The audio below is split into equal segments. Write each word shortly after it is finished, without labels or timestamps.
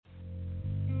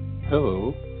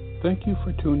Hello, thank you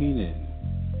for tuning in.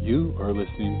 You are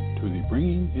listening to the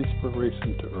Bringing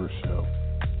Inspiration to Earth show.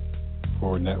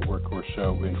 For network or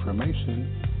show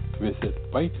information,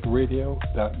 visit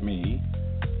biteradio.me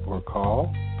or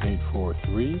call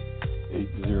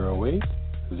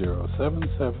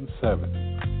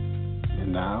 843-808-0777.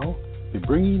 And now, the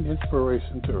Bringing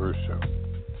Inspiration to Earth show.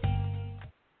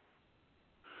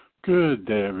 Good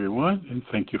day, everyone, and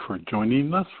thank you for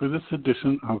joining us for this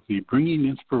edition of the Bringing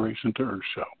Inspiration to Earth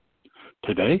show.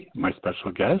 Today, my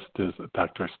special guest is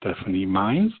Dr. Stephanie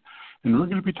Mines, and we're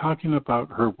going to be talking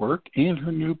about her work and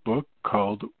her new book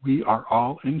called We Are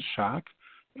All in Shock,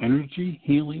 Energy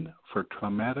Healing for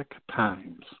Traumatic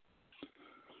Times.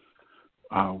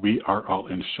 We Are All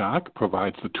in Shock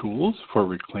provides the tools for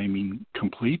reclaiming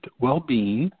complete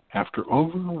well-being after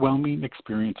overwhelming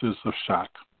experiences of shock,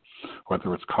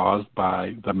 whether it's caused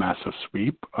by the massive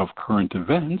sweep of current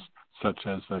events, such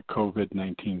as the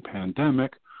COVID-19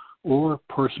 pandemic, or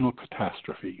personal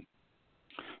catastrophe.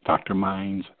 Dr.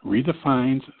 Mines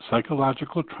redefines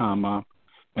psychological trauma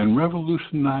and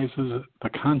revolutionizes the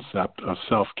concept of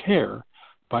self-care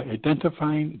by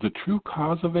identifying the true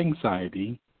cause of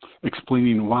anxiety,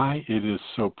 explaining why it is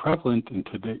so prevalent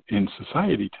in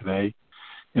society today,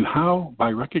 and how, by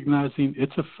recognizing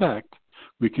its effect,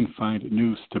 we can find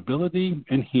new stability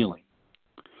and healing.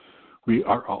 We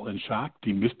Are All in Shock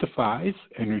demystifies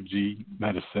energy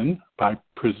medicine by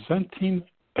presenting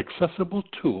accessible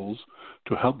tools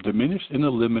to help diminish and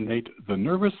eliminate the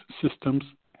nervous system's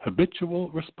habitual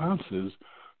responses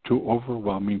to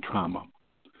overwhelming trauma.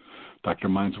 Dr.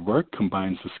 Mines' work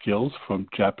combines the skills from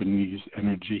Japanese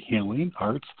energy healing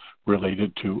arts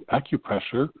related to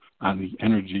acupressure on the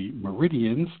energy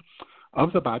meridians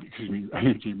of the body,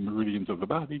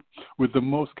 with the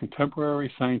most contemporary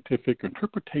scientific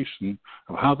interpretation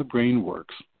of how the brain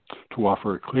works to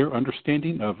offer a clear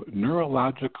understanding of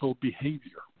neurological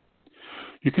behavior.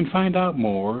 You can find out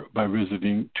more by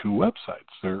visiting two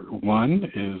websites. One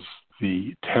is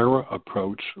the Terra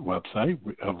Approach website,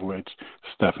 of which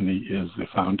Stephanie is the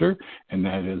founder, and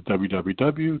that is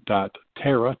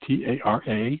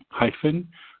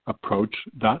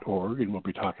www.terra-approach.org, and we'll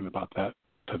be talking about that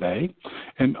today.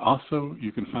 And also,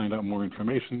 you can find out more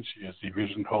information. She is the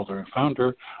vision holder and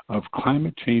founder of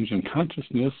Climate Change and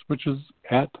Consciousness, which is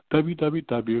at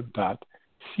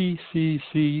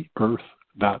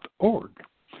www.cccearth.org.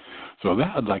 So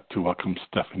that I'd like to welcome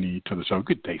Stephanie to the show.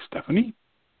 Good day, Stephanie.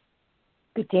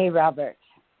 Good day, Robert.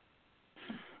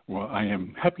 Well, I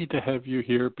am happy to have you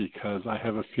here because I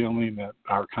have a feeling that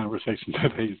our conversation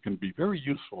today is going to be very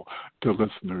useful to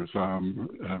listeners,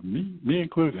 me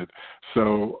included.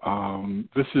 So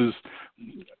this is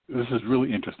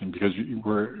really interesting because we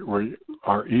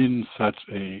are in such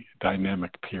a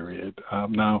dynamic period.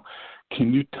 Now,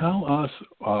 can you tell us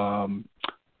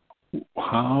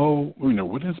how,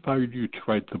 what inspired you to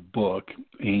write the book,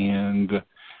 and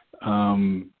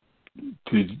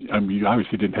you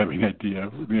obviously didn't have any idea,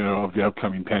 of the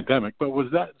upcoming pandemic, but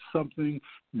was that something,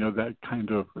 that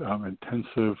kind of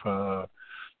intensive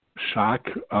shock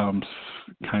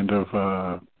kind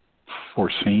of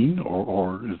foreseen,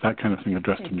 or is that kind of thing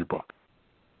addressed in your book?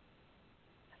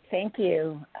 Thank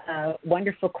you.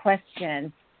 Wonderful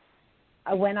question.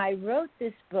 When I wrote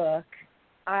this book,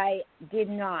 I did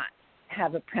not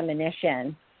have a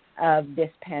premonition of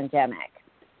this pandemic.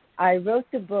 I wrote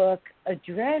the book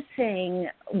addressing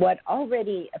what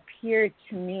already appeared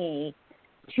to me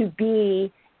to be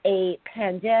a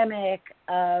pandemic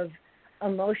of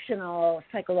emotional,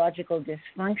 psychological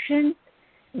dysfunction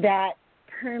that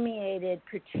permeated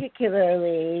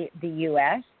particularly the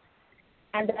U.S.,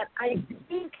 and that I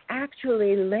think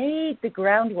actually laid the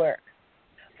groundwork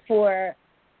for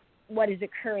what is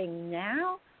occurring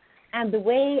now and the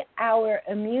way our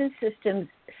immune systems,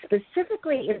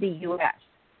 specifically in the U.S.,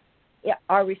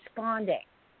 are responding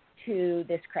to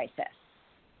this crisis.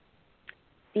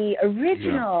 The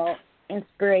original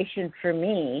inspiration for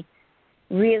me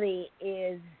really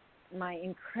is my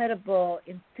incredible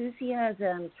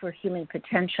enthusiasm for human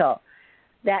potential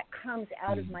that comes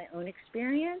out of my own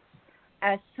experience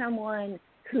as someone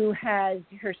who has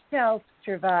herself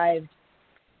survived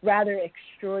rather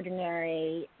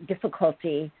extraordinary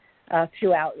difficulty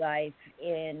throughout life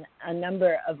in a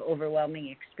number of overwhelming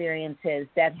experiences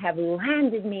that have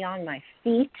landed me on my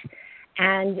feet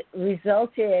and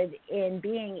resulted in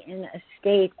being in a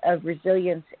state of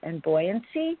resilience and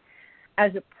buoyancy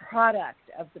as a product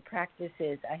of the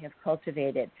practices I have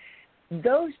cultivated.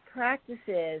 Those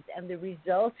practices and the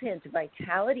resultant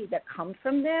vitality that come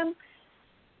from them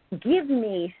give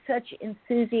me such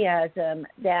enthusiasm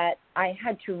that I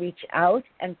had to reach out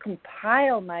and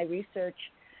compile my research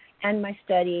and my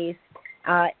studies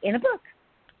in a book.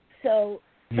 So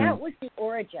that was the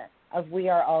origin of We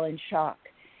Are All in Shock.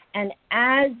 And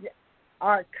as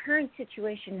our current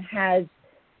situation has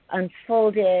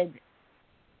unfolded,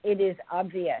 it is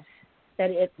obvious that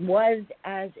it was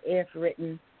as if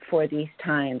written for these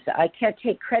times. I can't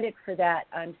take credit for that.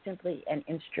 I'm simply an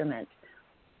instrument.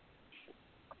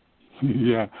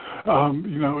 Yeah,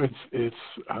 it's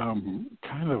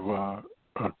kind of a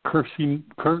curse and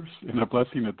a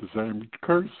blessing at the same.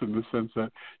 Curse in the sense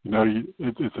that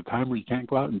it's a time where you can't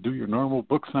go out and do your normal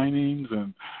book signings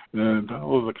and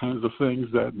all of the kinds of things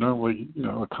that normally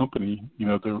accompany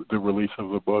the release of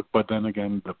the book. But then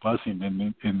again, the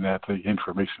blessing in that the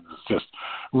information is just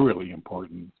really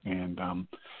important. And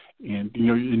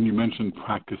you mentioned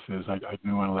practices. I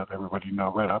do want to let everybody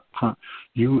know right up front.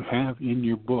 You have in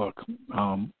your book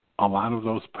a lot of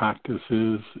those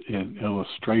practices and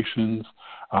illustrations,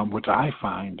 which I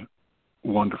find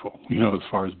wonderful, as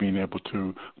far as being able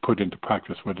to put into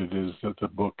practice what it is that the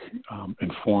book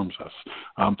informs us.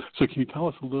 So can you tell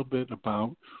us a little bit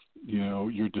about,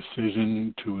 your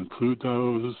decision to include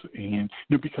those? And,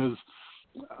 because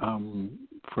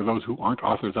for those who aren't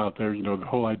authors out there, the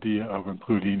whole idea of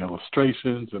including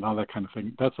illustrations and all that kind of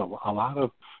thing, that's a lot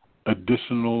of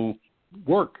additional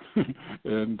work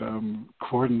and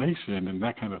coordination and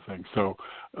that kind of thing. So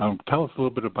tell us a little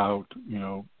bit about,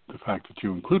 the fact that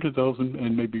you included those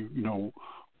and maybe,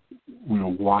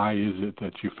 why is it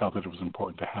that you felt that it was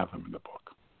important to have them in the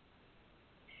book?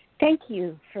 Thank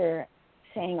you for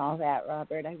saying all that,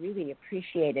 Robert. I really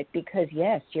appreciate it because,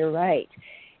 yes, you're right.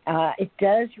 It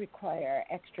does require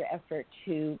extra effort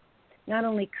to not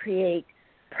only create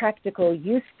practical,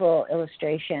 useful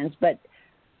illustrations, but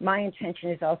my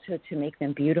intention is also to make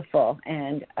them beautiful.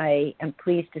 And I am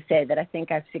pleased to say that I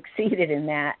think I've succeeded in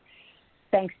that,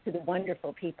 thanks to the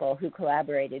wonderful people who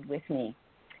collaborated with me.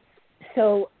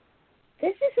 So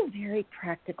this is a very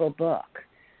practical book.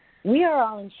 We Are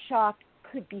All in Shock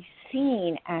could be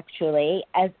seen, actually,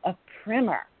 as a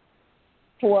primer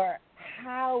for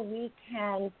how we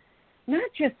can not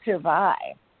just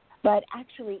survive, but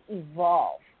actually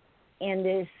evolve in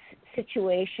this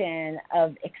situation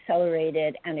of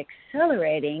accelerated and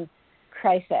accelerating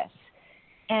crisis.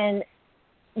 And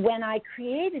when I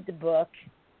created the book,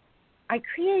 I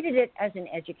created it as an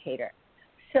educator.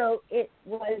 So it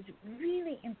was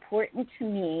really important to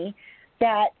me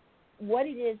that what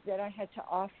it is that I had to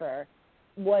offer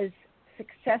was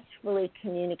successfully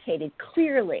communicated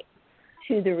clearly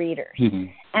to the readers. Mm-hmm.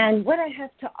 And what I have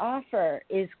to offer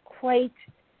is quite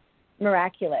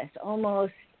miraculous,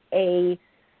 almost a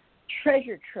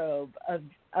treasure trove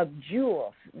of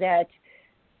jewels that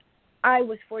I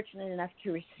was fortunate enough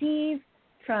to receive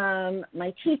from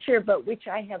my teacher, but which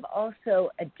I have also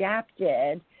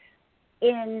adapted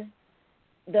in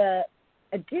the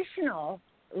additional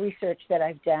research that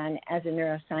I've done as a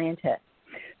neuroscientist.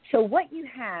 So what you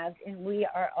have in We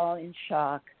Are All in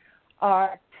Shock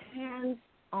are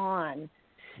hands-on,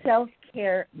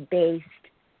 self-care-based,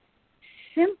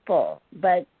 simple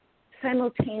but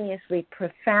simultaneously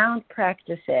profound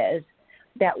practices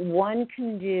that one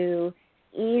can do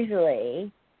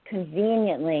easily,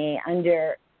 conveniently,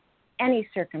 under any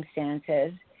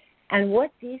circumstances. And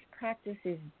what these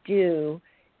practices do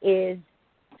is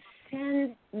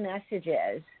send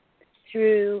messages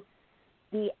through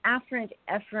the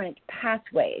afferent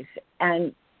pathways,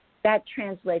 and that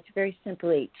translates very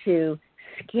simply to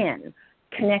skin.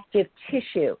 Connective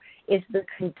tissue is the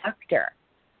conductor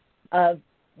of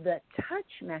the touch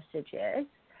messages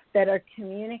that are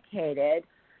communicated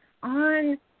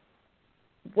on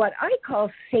what I call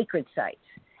sacred sites.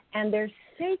 And they're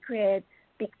sacred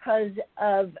because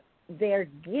of their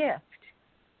gift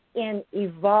in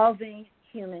evolving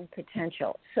human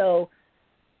potential. So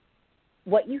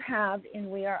what you have in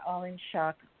We Are All in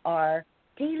Shock are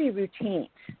daily routines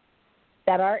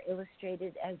that are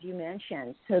illustrated, as you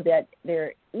mentioned, so that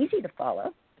they're easy to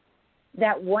follow,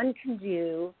 that one can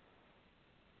do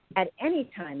at any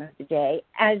time of the day,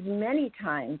 as many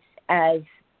times as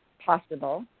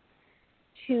possible,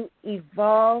 to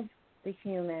evolve the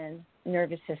human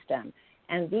nervous system.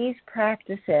 And these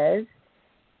practices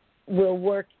will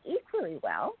work equally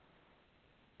well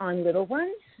on little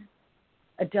ones,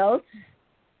 adults,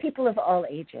 people of all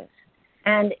ages.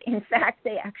 And in fact,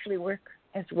 they actually work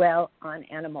as well on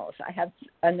animals. I have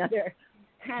another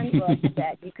handbook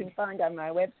that you can find on my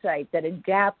website that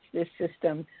adapts this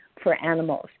system for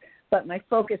animals. But my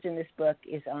focus in this book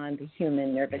is on the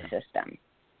human nervous system.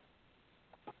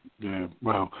 Yeah,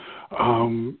 well,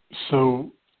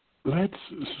 so let's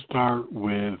start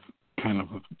with kind of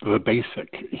the basic,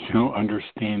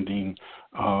 understanding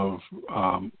of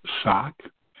shock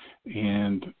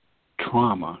and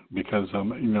trauma, because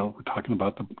we're talking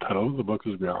about the title of the book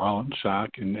is "We Are All in Shock,"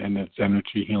 and it's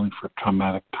energy healing for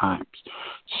traumatic times.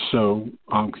 So,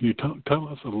 can you tell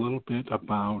us a little bit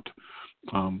about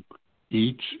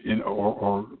each,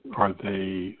 or are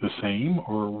they the same,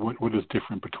 or what is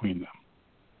different between them?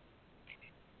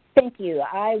 Thank you.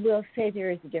 I will say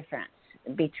there is a difference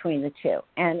between the two,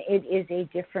 and it is a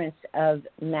difference of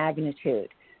magnitude.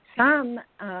 Some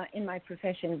in my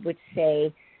profession would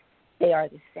say they are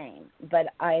the same, but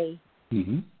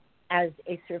as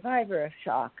a survivor of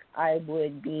shock, I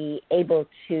would be able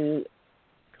to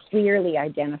clearly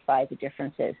identify the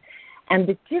differences. And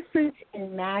the difference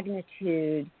in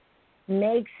magnitude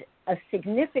makes a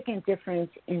significant difference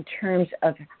in terms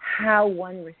of how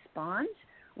one responds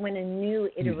when a new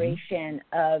iteration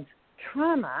of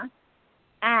trauma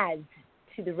adds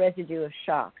to the residue of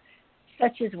shock,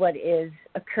 such as what is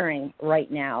occurring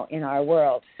right now in our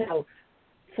world. So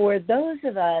for those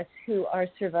of us who are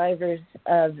survivors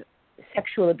of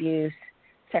sexual abuse,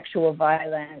 sexual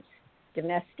violence,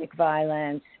 domestic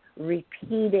violence,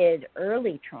 repeated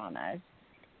early traumas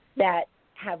that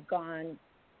have gone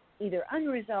either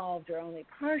unresolved or only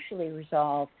partially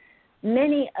resolved,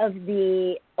 many of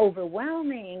the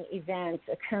overwhelming events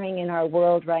occurring in our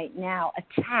world right now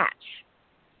attach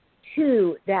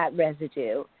to that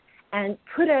residue and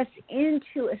put us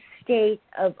into a state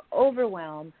of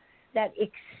overwhelm that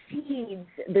exceeds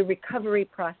the recovery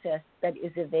process that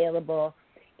is available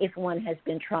if one has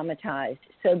been traumatized.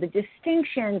 So the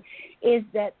distinction is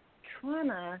that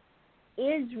trauma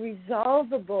is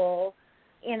resolvable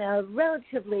in a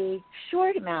relatively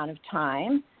short amount of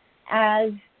time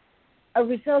as a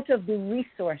result of the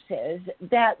resources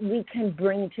that we can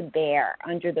bring to bear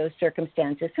under those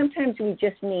circumstances. Sometimes we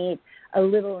just need a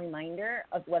little reminder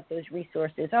of what those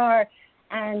resources are,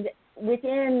 and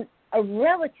within a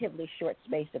relatively short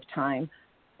space of time,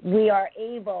 we are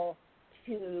able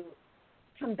to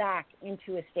come back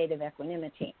into a state of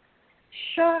equanimity.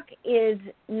 Shock is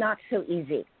not so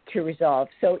easy to resolve.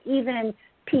 So even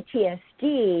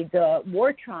PTSD, the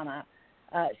war trauma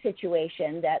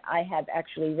situation that I have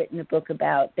actually written a book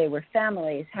about, They Were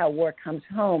Families, How War Comes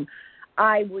Home,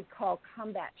 I would call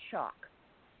combat shock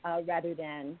rather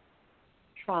than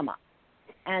trauma.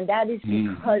 And that is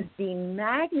because the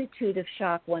magnitude of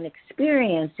shock one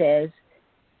experiences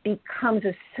becomes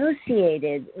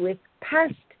associated with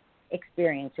past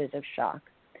experiences of shock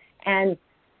and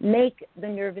make the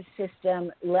nervous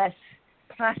system less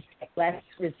plastic, less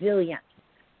resilient.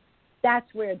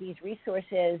 That's where these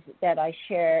resources that I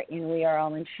share in We Are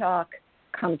All in Shock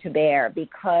come to bear,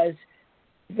 because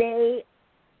they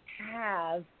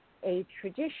have a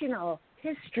traditional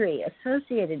history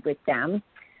associated with them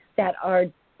that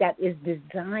is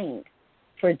designed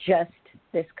for just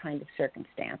this kind of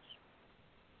circumstance.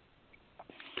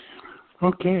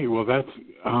 Okay, well I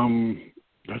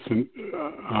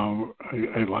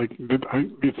like that.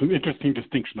 It's an interesting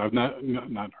distinction. I've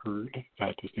not heard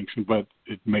that distinction, but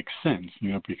it makes sense,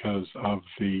 because of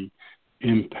the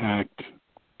impact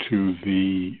to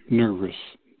the nervous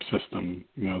system,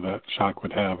 that shock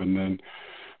would have, and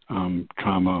then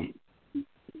trauma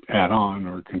add on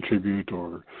or contribute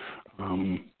or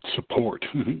support,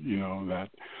 that.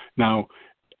 Now,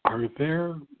 are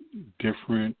there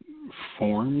different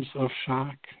forms of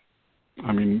shock?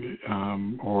 I mean,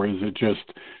 or is it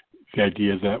just the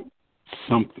idea that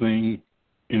something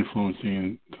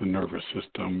influencing the nervous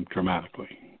system dramatically?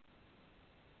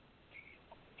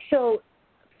 So,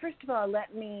 first of all,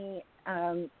 let me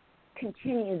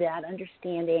continue that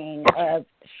understanding of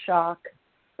shock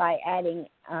by adding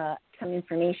some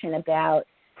information about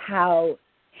how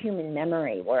human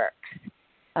memory works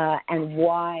and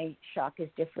why shock is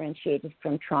differentiated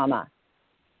from trauma.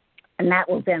 And that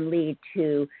will then lead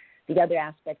to the other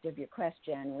aspect of your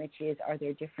question, which is, are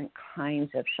there different kinds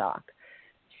of shock?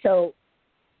 So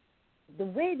the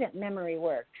way that memory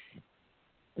works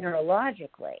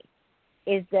neurologically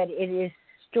is that it is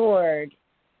stored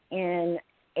in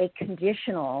a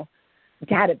conditional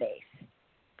database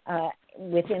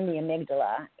within the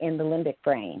amygdala in the limbic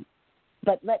brain.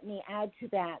 But let me add to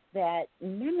that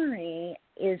memory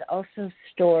is also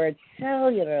stored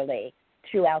cellularly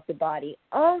throughout the body,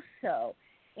 also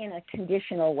in a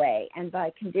conditional way. And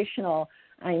by conditional,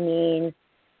 I mean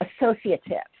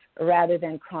associative rather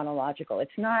than chronological.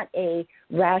 It's not a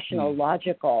rational,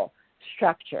 logical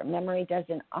structure. Memory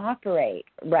doesn't operate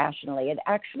rationally. It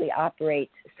actually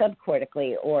operates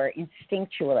subcortically or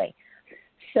instinctually.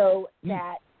 So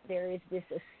that there is this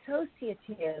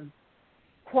associative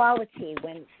quality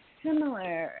when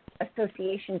similar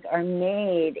associations are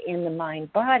made in the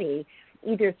mind-body,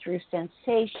 either through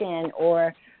sensation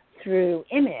or through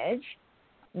image,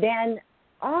 then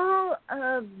all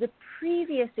of the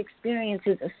previous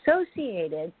experiences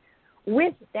associated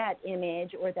with that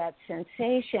image or that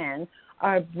sensation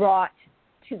are brought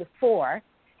to the fore,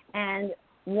 and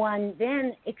one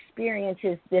then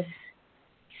experiences this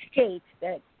state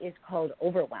that is called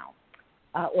overwhelm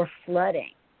or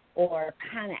flooding or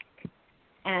panic.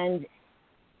 And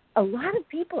a lot of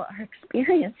people are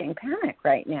experiencing panic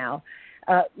right now.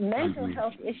 Mental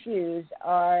health issues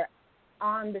are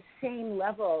on the same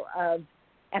level of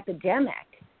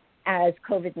epidemic as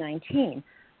COVID-19.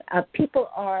 People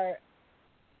are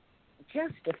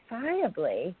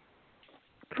justifiably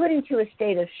put into a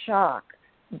state of shock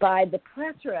by the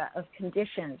plethora of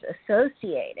conditions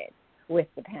associated with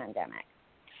the pandemic.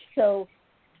 So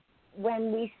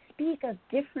when we speak of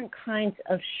different kinds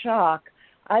of shock,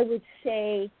 I would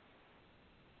say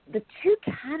the two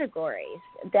categories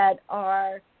that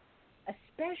are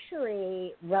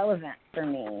especially relevant for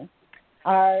me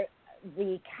are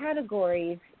the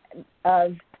categories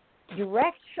of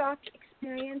direct shock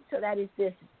experience, so that is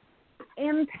this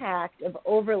impact of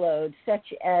overload,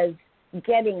 such as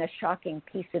getting a shocking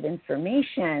piece of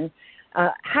information,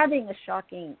 having a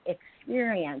shocking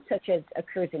experience, such as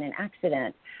occurs in an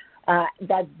accident,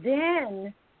 that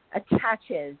then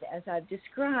attaches, as I've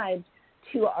described,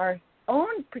 to our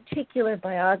own particular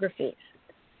biographies.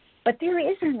 But there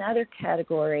is another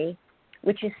category,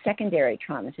 which is secondary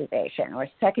traumatization or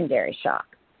secondary shock.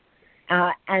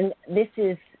 And this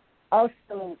is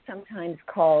also sometimes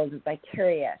called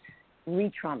vicarious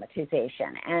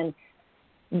re-traumatization. And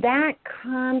that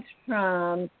comes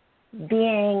from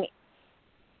being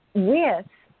with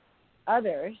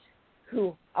others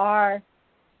who are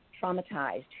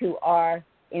traumatized, who are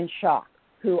in shock,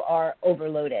 who are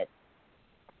overloaded.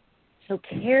 So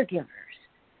caregivers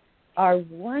are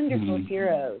wonderful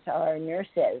heroes, our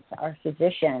nurses, our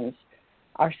physicians,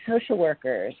 our social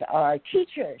workers, our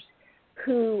teachers,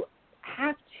 who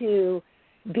have to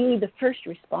be the first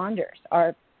responders,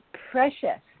 are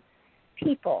precious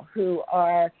people who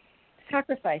are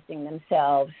sacrificing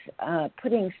themselves,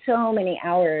 putting so many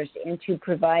hours into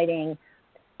providing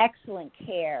excellent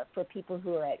care for people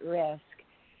who are at risk.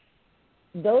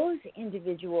 Those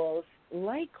individuals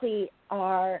likely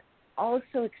are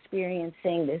also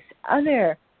experiencing this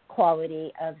other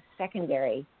quality of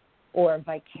secondary or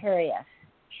vicarious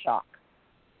shock.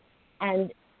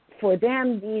 And for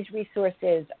them, these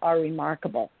resources are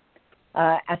remarkable.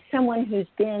 As someone who's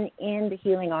been in the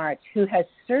healing arts, who has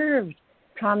served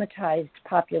traumatized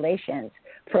populations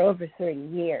for over 30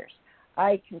 years,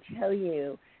 I can tell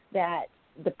you that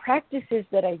the practices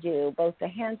that I do, both the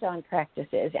hands-on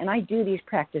practices, and I do these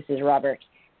practices, Robert,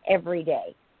 every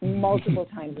day, multiple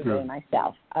times a day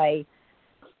myself. I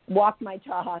walk my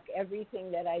talk.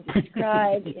 Everything that I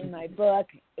describe in my book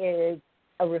is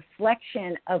a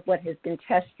reflection of what has been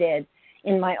tested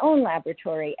in my own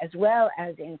laboratory as well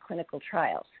as in clinical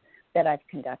trials that I've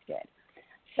conducted.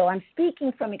 So I'm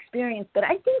speaking from experience, but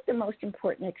I think the most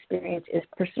important experience is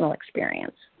personal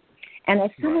experience. And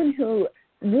as someone who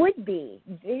would be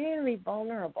very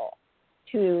vulnerable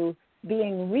to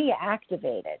being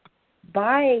reactivated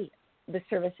by the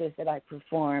services that I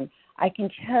perform, I can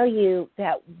tell you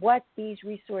that what these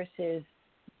resources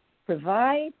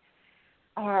provide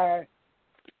are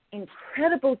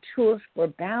incredible tools for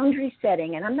boundary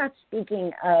setting. And I'm not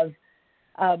speaking of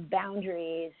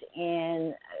boundaries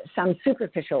in some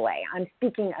superficial way. I'm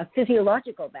speaking of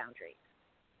physiological boundaries.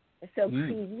 So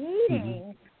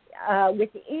creating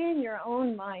within your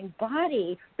own mind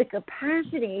body the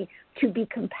capacity to be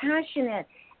compassionate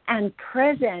and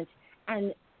present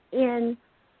and in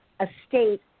a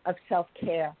state of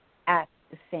self-care at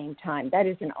the same time. That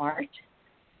is an art,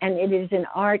 and it is an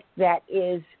art that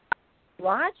is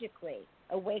logically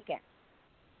awakened.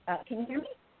 Can you hear me?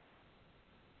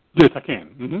 Yes, I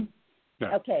can.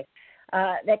 Yeah. Okay.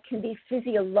 That can be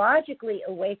physiologically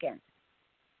awakened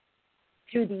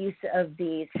through the use of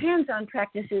these hands-on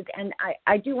practices. And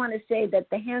I do want to say that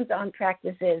the hands-on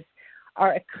practices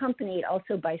are accompanied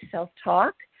also by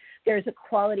self-talk. There's a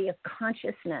quality of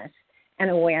consciousness and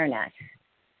awareness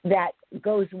that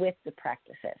goes with the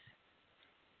practices.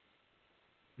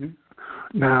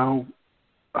 Now,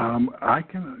 I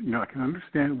can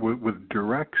understand with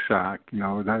direct shock,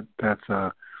 that's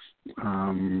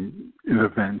an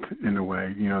event in a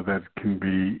way, that can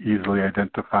be easily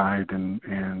identified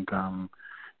and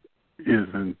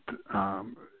isn't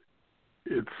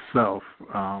itself,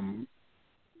 an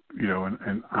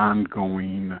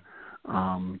ongoing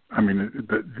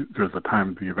There's a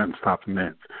time the event stops and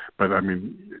ends, but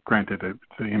granted,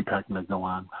 the impact may go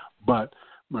on. But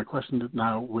my question is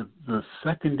now, with the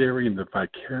secondary and the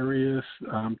vicarious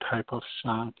type of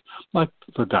shock, like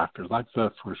the doctors, like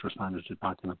the first responders you're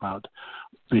talking about,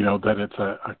 that it's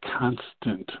a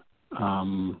constant,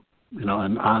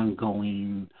 an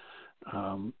ongoing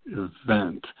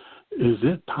event. Is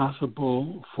it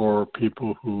possible for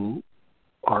people who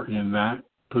are in that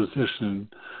position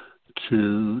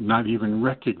to not even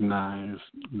recognize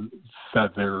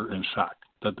that they're in shock,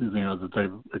 that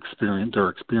they've experienced or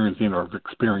experiencing or have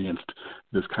experienced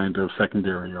this kind of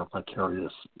secondary or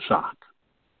vicarious shock?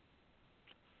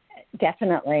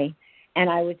 Definitely. And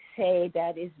I would say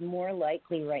that is more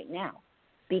likely right now,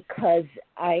 because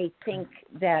I think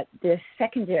that the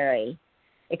secondary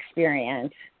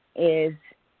experience is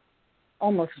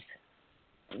almost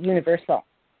universal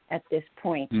at this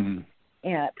point,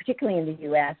 particularly in the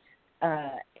U.S.,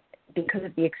 because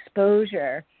of the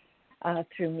exposure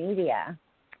through media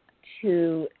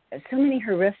to so many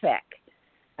horrific,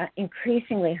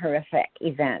 increasingly horrific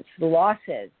events,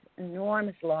 losses,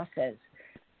 enormous losses,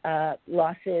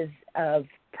 losses of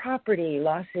property,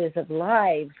 losses of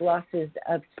lives, losses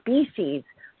of species,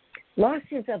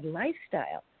 losses of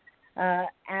lifestyle,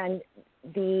 and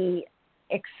the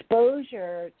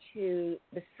exposure to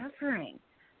the suffering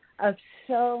of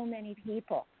so many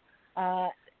people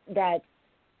that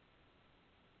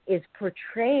is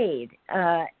portrayed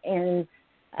in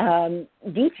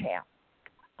detail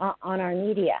on our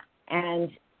media. And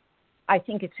I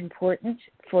think it's important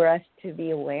for us to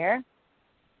be aware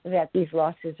that these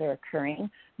losses are occurring,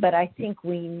 but I think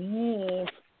we need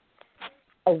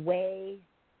a way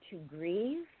to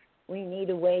grieve. We need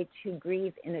a way to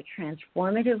grieve in a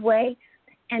transformative way,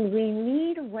 and we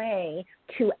need a way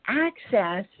to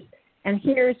access, and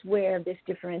here's where this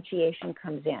differentiation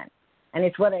comes in, and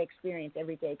it's what I experience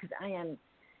every day, because I am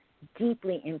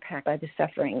deeply impacted by the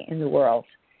suffering in the world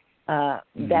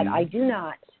that I do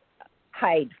not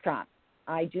hide from.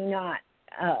 I do not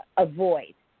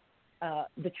avoid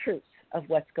the truth of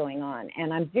what's going on,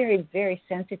 and I'm very, very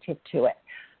sensitive to it.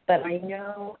 But I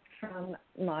know from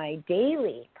my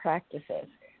daily practices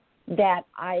that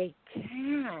I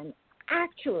can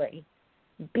actually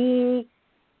be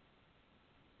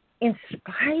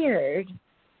inspired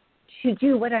to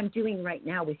do what I'm doing right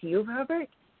now with you, Robert,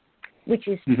 which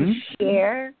is to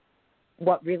share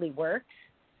what really works.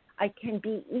 I can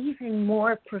be even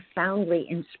more profoundly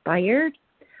inspired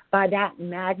by that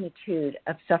magnitude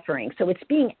of suffering. So it's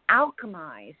being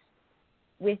alchemized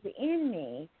within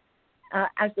me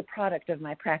as the product of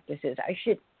my practices. I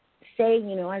should say,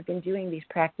 I've been doing these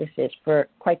practices for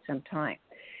quite some time,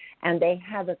 and they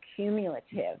have a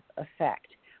cumulative effect.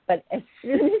 But as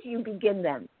soon as you begin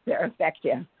them, they're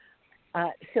effective.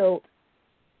 So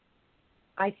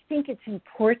I think it's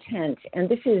important, and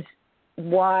this is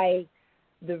why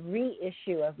the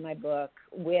reissue of my book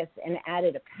with an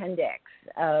added appendix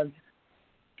of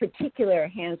particular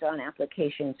hands-on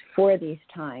applications for these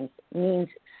times means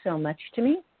so much to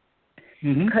me,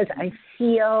 because I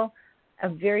feel a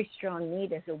very strong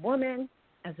need as a woman,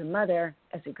 as a mother,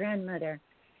 as a grandmother,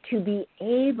 to be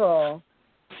able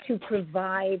to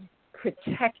provide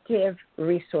protective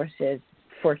resources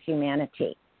for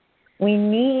humanity. We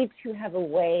need to have a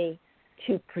way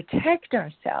to protect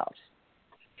ourselves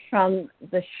from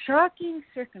the shocking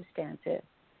circumstances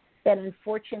that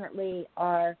unfortunately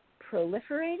are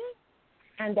proliferating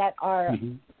and that are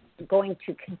going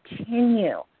to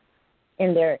continue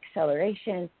in their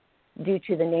acceleration due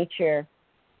to the nature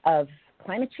of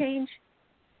climate change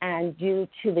and due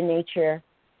to the nature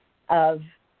of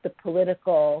the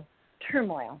political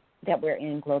turmoil that we're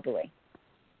in globally.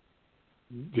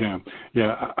 Yeah.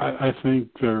 I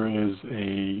think there is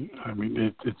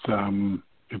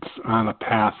it's on a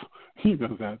path,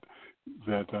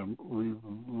 that we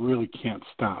really can't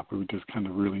stop. We just kind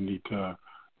of really need to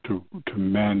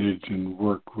manage and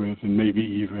work with, and maybe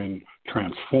even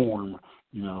transform,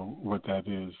 what that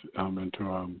is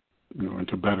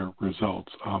into better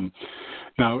results.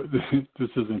 Now, this is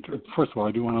first of all,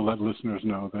 I do want to let listeners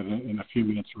know that in a few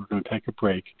minutes we're going to take a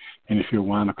break, and if you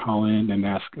want to call in and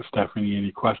ask Stephanie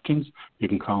any questions, you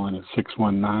can call in at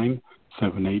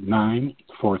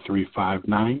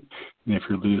 619-789-4359. And if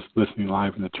you're listening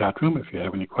live in the chat room, if you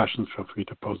have any questions, feel free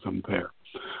to post them there.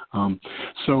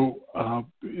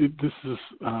 This is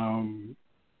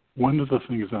one of the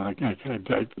things that I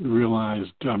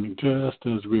realized, just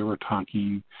as we were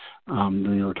talking,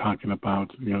 when you were talking about,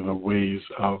 the ways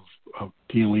of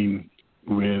dealing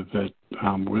with it,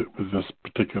 with this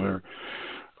particular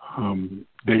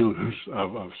deluge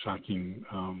of shocking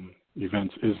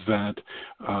events is that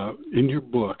in your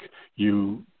book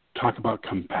you talk about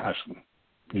compassion.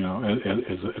 You know,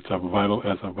 it's a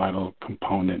vital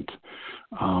component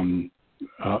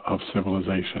of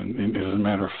civilization. And as a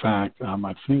matter of fact,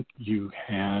 I think you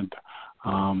had.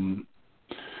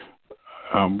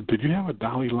 Did you have a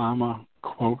Dalai Lama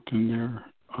quote in there?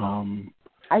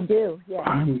 I do.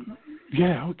 Yeah.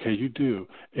 Yeah. Okay, you do.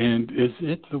 And is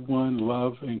it the one?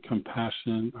 Love and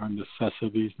compassion are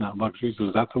necessities, not luxuries.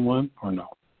 Was that the one, or no?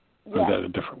 Yeah. Or is that a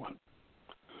different one?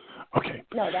 Okay.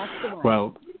 No, that's the one.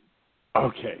 Well.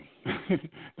 Okay.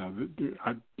 Now,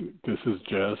 this is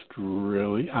just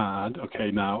really odd.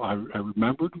 Okay, now I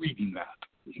remembered reading that,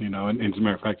 you know, and as a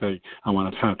matter of fact, I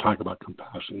want to kind of talk about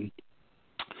compassion.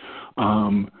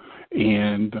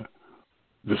 And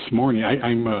this morning,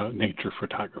 I'm a nature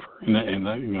photographer, and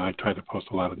I, you know, I try to post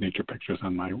a lot of nature pictures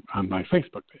on my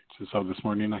Facebook page. And so this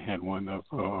morning, I had one of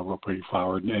a real pretty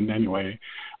flower, and anyway,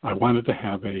 I wanted to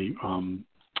have a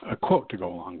quote to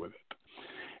go along with it.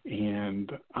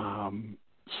 And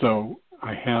so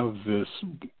I have this.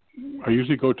 I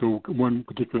usually go to one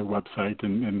particular website,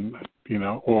 and you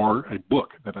know, or a book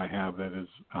that I have that is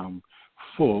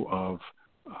full of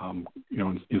you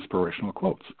know, inspirational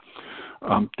quotes.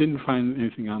 Didn't find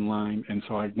anything online, and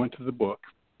so I went to the book,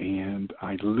 and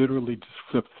I literally just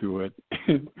flipped through it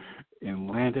and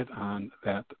landed on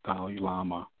that Dalai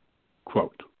Lama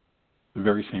quote, the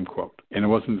very same quote. And it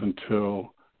wasn't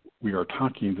until we are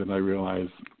talking that I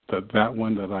realized that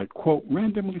one that I, quote,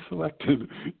 randomly selected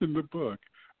in the book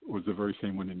was the very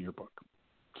same one in your book.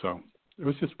 So it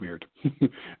was just weird.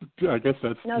 I guess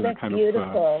that's, no, that's kind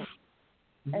beautiful.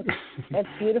 of... That's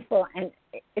beautiful. And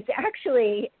it's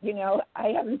actually, you know, I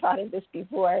haven't thought of this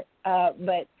before,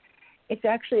 but it's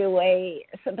actually a way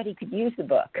somebody could use the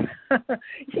book.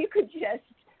 You could just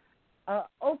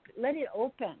let it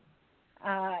open,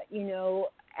 you know,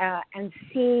 and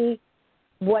see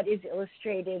what is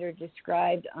illustrated or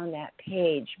described on that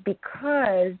page,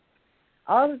 because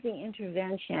all of the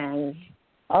interventions,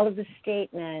 all of the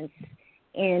statements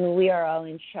in We Are All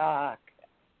in Shock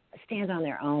stand on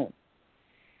their own.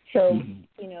 So,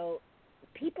 you know,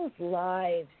 people's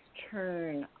lives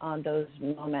turn on those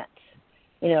moments.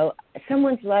 You know,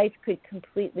 someone's life could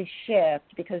completely shift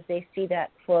because they see that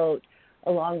quote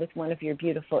along with one of your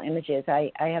beautiful images.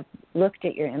 I have looked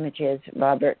at your images,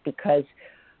 Robert, because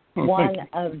one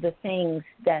of the things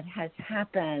that has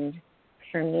happened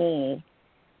for me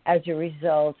as a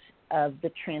result of the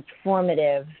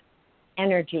transformative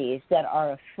energies that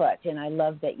are afoot, and I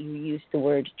love that you use the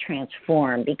word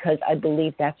transform, because I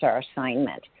believe that's our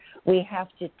assignment. We have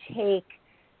to take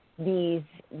these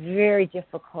very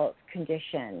difficult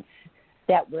conditions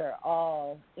that we're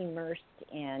all immersed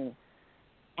in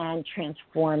and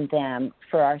transform them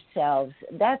for ourselves.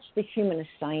 That's the human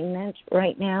assignment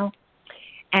right now.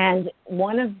 And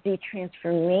one of the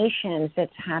transformations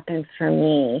that's happened for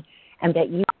me, and that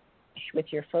you with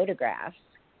your photographs,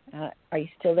 are you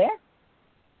still there?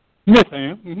 Yes, I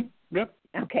am. Mm-hmm. Yep.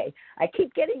 Okay. I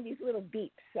keep getting these little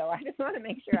beeps, so I just want to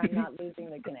make sure I'm not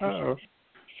losing the connection. Uh-oh.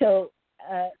 So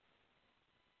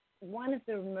one of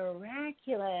the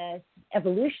miraculous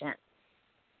evolutions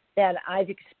that I've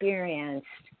experienced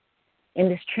in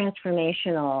this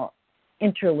transformational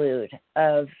interlude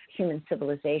of human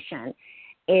civilization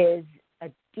is a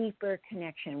deeper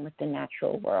connection with the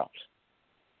natural world.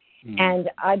 And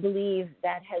I believe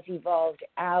that has evolved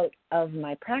out of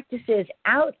my practices,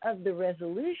 out of the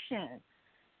resolution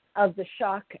of the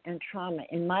shock and trauma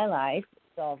in my life,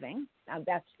 solving. Now,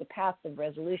 that's the path of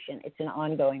resolution. It's an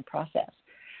ongoing process.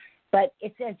 But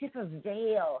it's as if a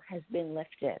veil has been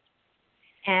lifted.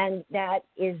 And that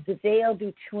is the veil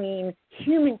between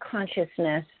human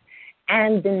consciousness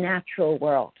and the natural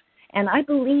world. And I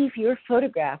believe your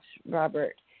photographs,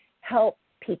 Robert, help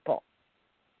people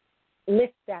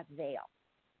lift that veil.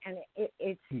 And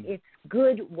it's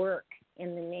good work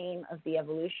in the name of the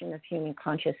evolution of human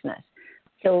consciousness.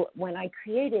 So when I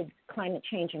created Climate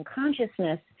Change and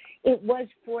Consciousness, it was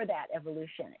for that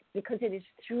evolution, because it is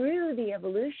through the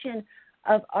evolution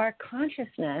of our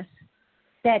consciousness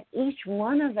that each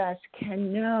one of us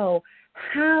can know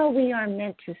how we are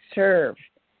meant to serve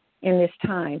in this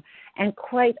time. And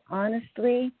quite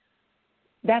honestly,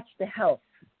 that's the health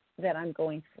that I'm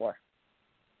going for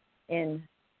in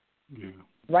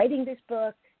writing this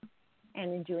book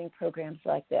and in doing programs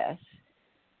like this.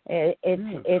 It's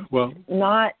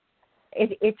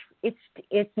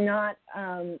not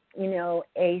you know,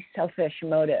 a selfish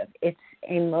motive. It's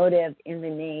a motive in the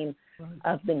name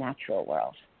of the natural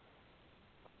world.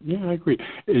 Yeah, I agree.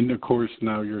 And of course,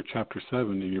 now you're chapter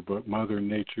 7 in your book, Mother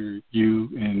Nature, You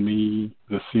and Me,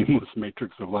 the Seamless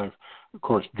Matrix of Life. Of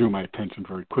course, drew my attention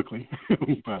very quickly.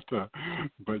 but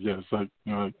yes, I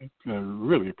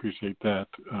really appreciate that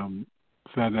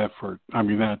effort. I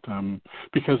mean,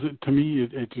 because to me,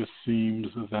 it just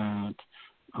seems that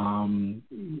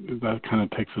that kind of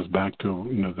takes us back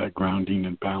to, that grounding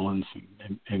and balance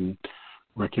and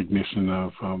recognition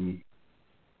of,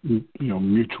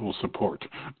 mutual support,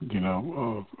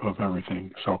 of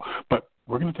everything. So, but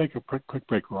we're going to take a quick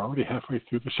break. We're already halfway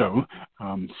through the show.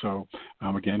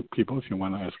 Again, people, if you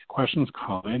want to ask questions,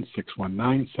 call in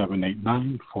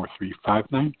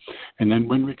 619-789-4359. And then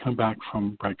when we come back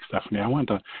from break, Stephanie, I want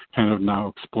to kind of now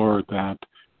explore that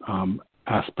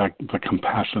aspect, the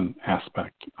compassion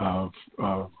aspect of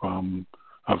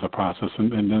the process,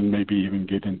 and then maybe even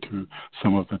get into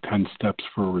some of the 10 steps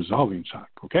for resolving shock.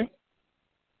 Okay?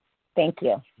 Thank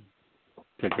you.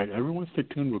 Okay, great. Everyone stay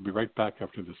tuned. We'll be right back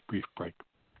after this brief break.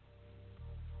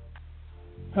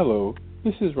 Hello,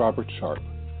 this is Robert Sharp.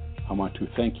 I want to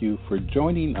thank you for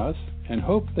joining us and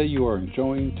hope that you are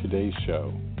enjoying today's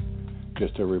show.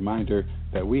 Just a reminder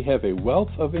that we have a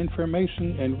wealth of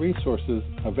information and resources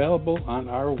available on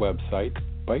our website,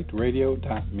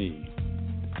 biteradio.me.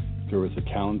 There is a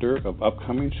calendar of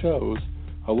upcoming shows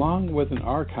along with an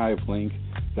archive link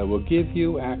that will give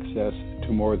you access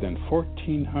to more than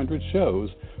 1,400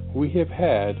 shows we have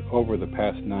had over the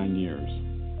past 9 years.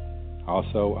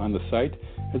 Also on the site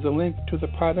is a link to the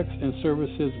products and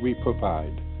services we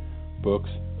provide: books,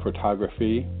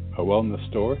 photography, a wellness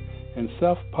store, and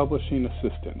self-publishing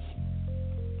assistance.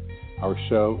 Our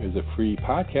show is a free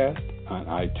podcast on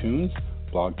iTunes,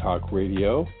 Blog Talk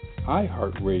Radio,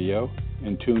 iHeartRadio,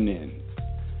 and TuneIn.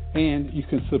 And you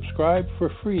can subscribe for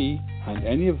free on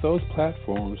any of those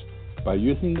platforms by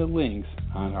using the links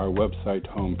on our website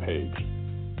homepage.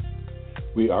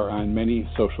 We are on many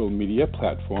social media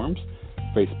platforms,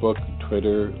 Facebook,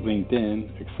 Twitter,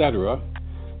 LinkedIn, etc.,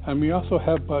 and we also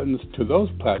have buttons to those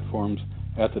platforms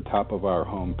at the top of our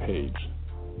homepage.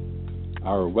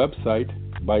 Our website,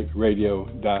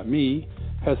 biteradio.me,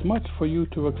 has much for you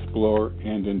to explore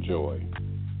and enjoy.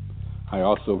 I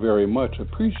also very much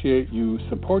appreciate you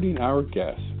supporting our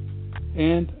guests,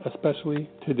 and especially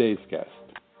today's guest.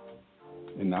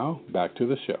 And now, back to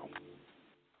the show.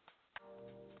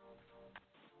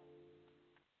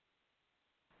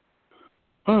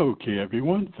 Okay,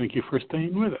 everyone, thank you for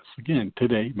staying with us. Again,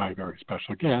 today, my very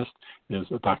special guest is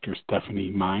Dr.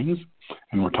 Stephanie Mines,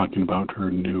 and we're talking about her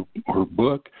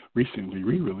book, recently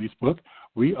re-released book,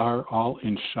 We Are All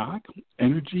in Shock,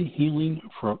 Energy Healing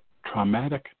for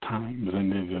Traumatic Times,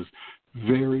 and it is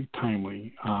very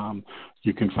timely.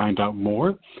 You can find out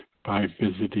more by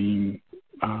visiting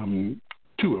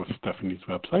two of Stephanie's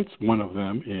websites. One of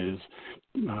them is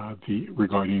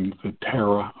regarding the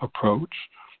Terra approach,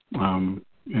 and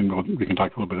we can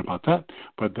talk a little bit about that.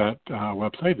 But that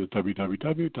website is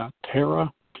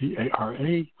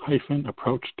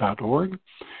www.terra-approach.org.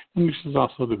 And she's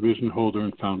also the vision holder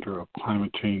and founder of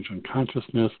Climate Change and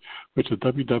Consciousness, which is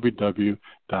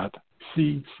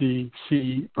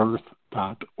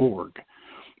www.cccearth.org.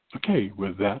 Okay,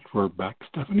 with that, we're back,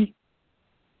 Stephanie.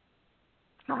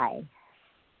 Hi.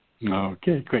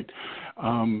 Okay, great.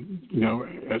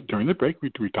 During the break, we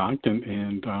talked,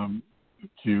 and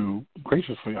you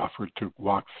graciously offered to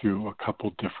walk through a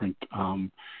couple different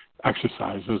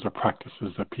exercises or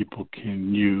practices that people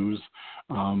can use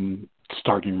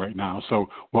starting right now. So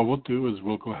what we'll do is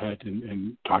we'll go ahead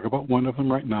and talk about one of them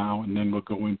right now, and then we'll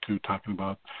go into talking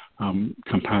about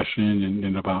compassion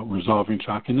and about resolving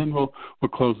shock, and then we'll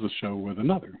close the show with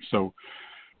another. So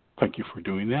thank you for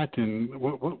doing that. And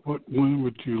what one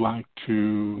would you like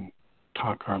to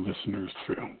talk our listeners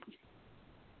through?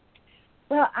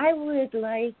 Well, I would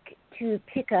like to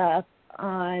pick up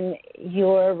on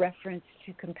your reference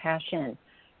to compassion,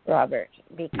 Robert,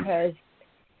 because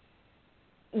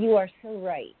you are so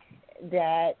right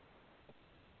that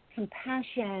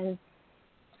compassion,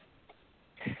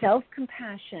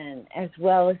 self-compassion, as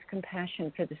well as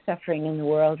compassion for the suffering in the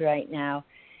world right now,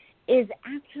 is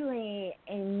actually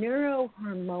a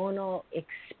neurohormonal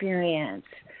experience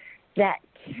that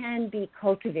can be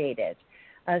cultivated.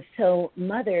 So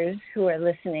mothers who are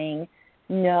listening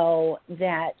know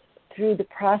that through the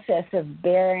process of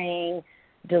bearing,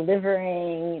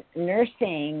 delivering,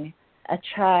 nursing a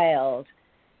child,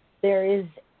 there is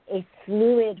a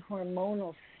fluid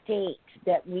hormonal state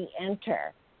that we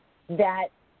enter that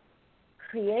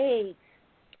creates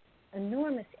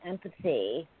enormous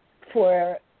empathy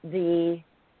for the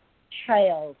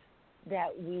child that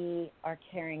we are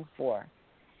caring for.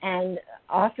 And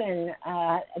often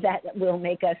that will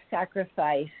make us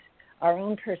sacrifice our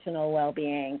own personal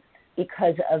well-being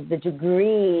because of the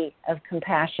degree of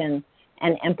compassion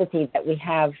and empathy that we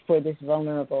have for this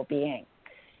vulnerable being.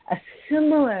 A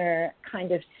similar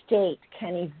kind of state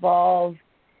can evolve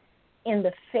in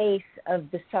the face of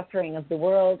the suffering of the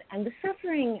world and the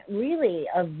suffering really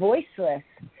of voiceless,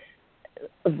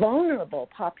 vulnerable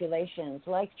populations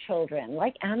like children,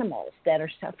 like animals that are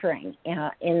suffering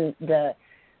in the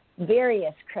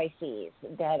various crises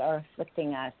that are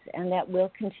afflicting us and that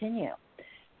will continue.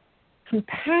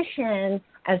 Compassion,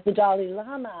 as the Dalai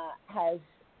Lama has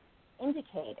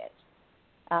indicated,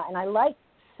 and I like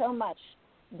so much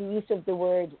the use of the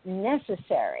word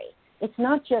necessary. It's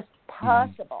not just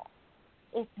possible,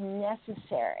 it's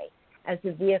necessary as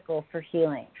a vehicle for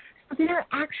healing. So there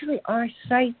actually are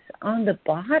sites on the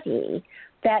body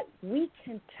that we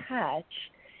can touch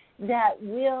that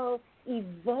will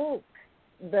evoke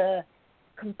the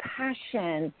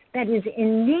compassion that is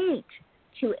innate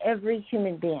to every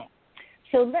human being.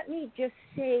 So let me just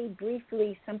say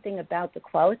briefly something about the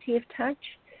quality of touch.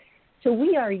 So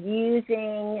we are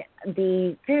using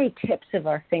the very tips of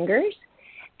our fingers,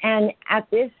 and at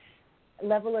this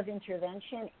level of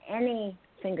intervention, any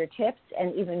fingertips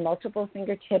and even multiple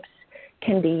fingertips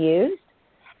can be used.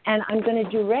 And I'm going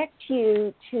to direct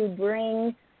you to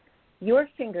bring your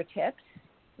fingertips,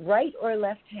 right or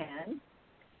left hand,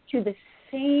 to the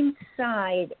same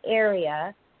side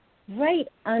area right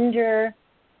under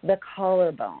the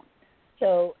collarbone.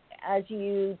 So as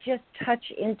you just touch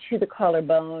into the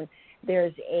collarbone,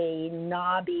 there's a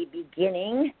knobby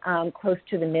beginning close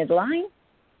to the midline.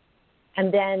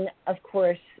 And then, of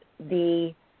course,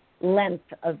 the length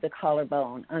of the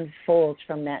collarbone unfolds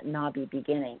from that knobby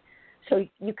beginning. So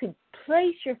you could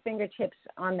place your fingertips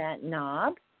on that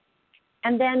knob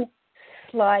and then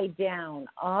slide down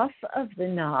off of the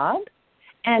knob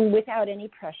and without any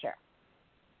pressure.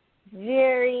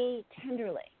 Very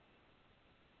tenderly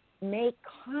make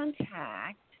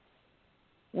contact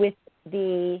with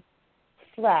the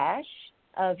flesh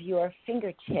of your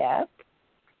fingertip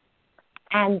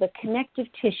and the connective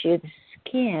tissue, the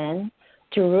skin,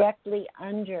 directly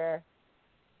under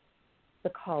the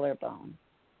collarbone.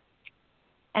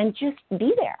 And just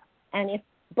be there. And if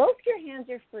both your hands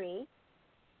are free,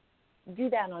 do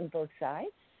that on both sides.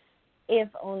 If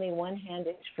only one hand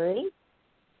is free,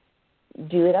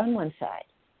 do it on one side.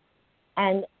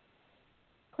 And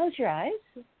close your eyes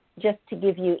just to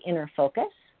give you inner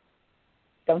focus.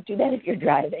 Don't do that if you're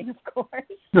driving, of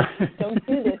course. Don't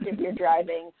do this if you're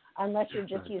driving unless you're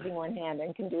just using one hand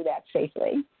and can do that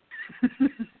safely.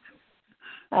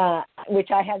 Which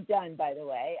I have done, by the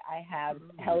way. I have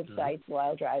held sights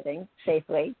while driving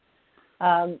safely.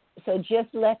 So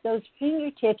just let those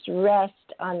fingertips rest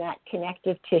on that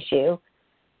connective tissue.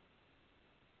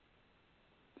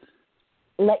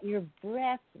 Let your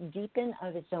breath deepen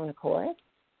of its own accord.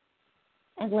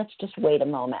 And let's just wait a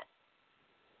moment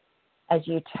as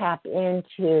you tap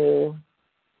into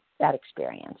that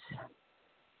experience.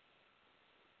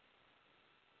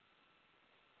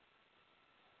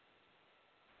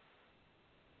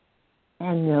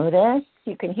 And notice,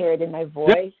 you can hear it in my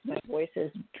voice. My voice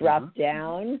has dropped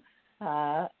down.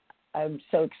 I'm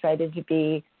so excited to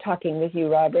be talking with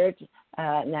you, Robert.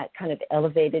 And that kind of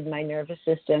elevated my nervous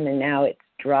system, and now it's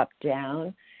dropped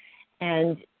down.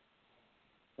 And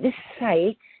this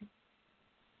site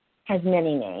has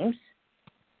many names.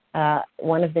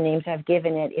 One of the names I've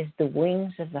given it is the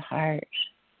wings of the heart.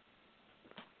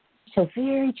 So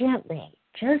very gently,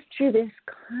 just through this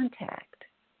contact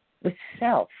with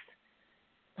self,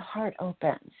 the heart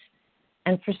opens.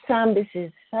 And for some, this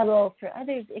is subtle. For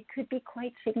others, it could be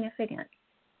quite significant.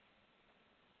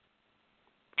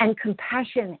 And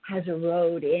compassion has a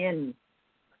road in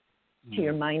to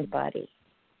your mind body.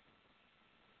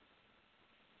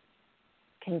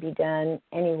 Can be done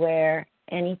anywhere,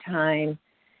 anytime.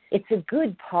 It's a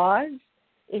good pause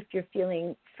if you're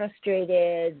feeling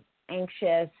frustrated,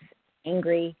 anxious,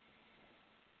 angry.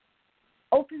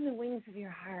 Open the wings of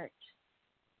your heart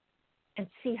and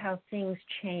see how things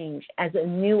change as a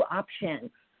new option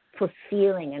for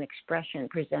feeling and expression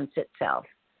presents itself.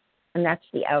 And that's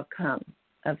the outcome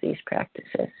of these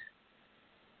practices.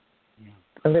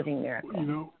 A living miracle. You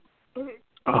know,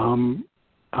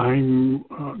 I'm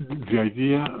the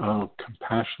idea of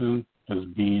compassion as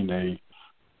being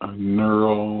a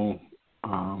neural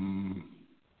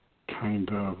kind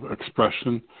of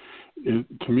expression,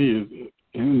 to me,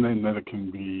 and then that it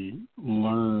can be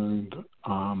learned,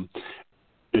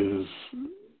 is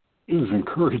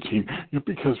encouraging,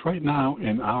 because right now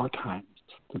in our times,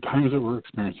 the times that we're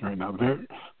experiencing right now,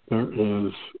 there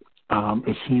is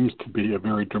it seems to be a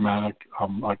very dramatic,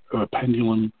 like a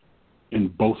pendulum in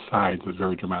both sides is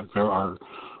very dramatic. There are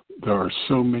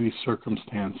so many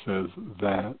circumstances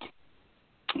that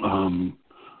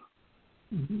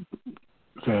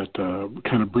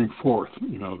kind of bring forth,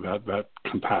 that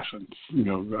compassion.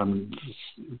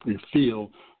 We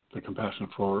feel the compassion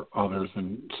for others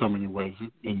in so many ways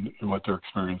in what they're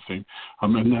experiencing.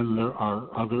 And then there are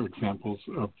other examples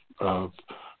of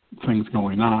things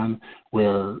going on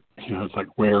where, it's like,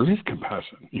 where is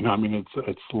compassion?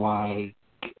 It's like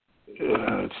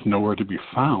it's nowhere to be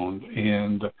found.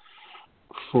 And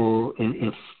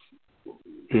if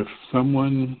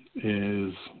someone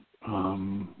is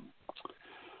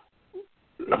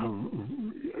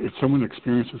if someone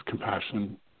experiences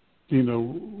compassion, either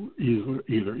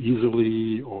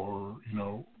easily or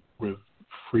with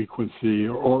frequency,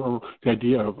 or the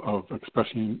idea of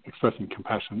expressing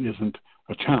compassion isn't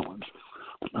a challenge.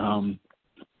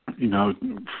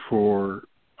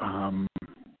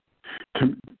 To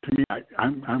me,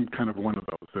 I'm kind of one of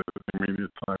those.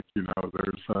 It's like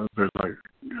there's like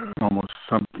almost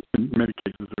some, in many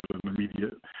cases there's an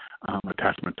immediate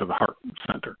attachment to the heart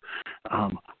center,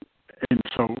 and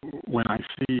so when I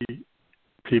see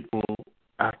people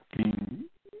acting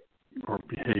or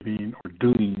behaving or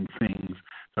doing things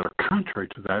that are contrary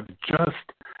to that,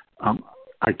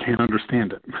 I can't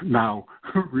understand it. Now,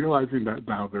 realizing that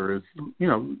now there is,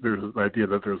 there's the idea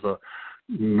that there's a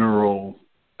neural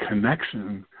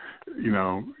connection,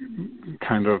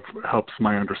 kind of helps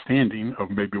my understanding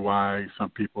of maybe why some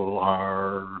people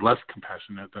are less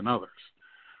compassionate than others.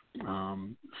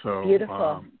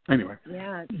 Beautiful. Anyway.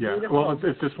 Yeah. Beautiful. Well,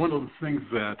 it's just one of the things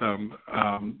that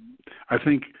I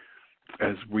think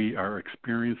as we are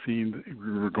experiencing,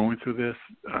 we're going through this,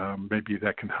 maybe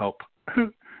that can help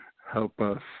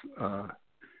us,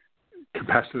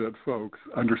 compassionate folks,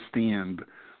 understand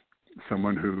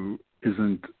someone who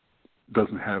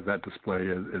doesn't have that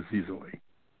display as easily.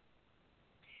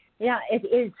 Yeah,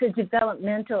 it's a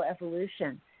developmental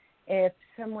evolution. If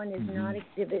someone is not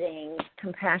exhibiting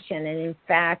compassion and, in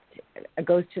fact,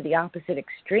 goes to the opposite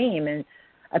extreme and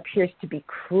appears to be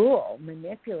cruel,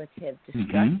 manipulative,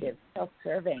 destructive,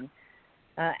 self-serving,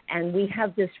 and we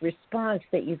have this response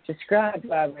that you've described,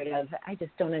 Robert, of, I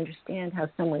just don't understand how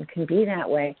someone can be that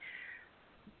way.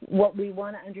 What we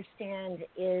want to understand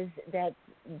is that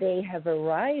they have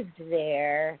arrived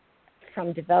there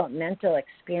from developmental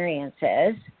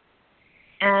experiences,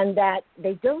 and that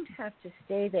they don't have to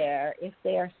stay there. If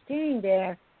they are staying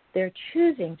there, they're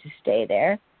choosing to stay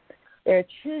there. They're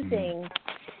choosing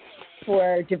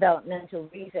for developmental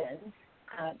reasons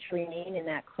to remain in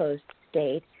that closed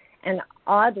state. And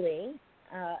oddly,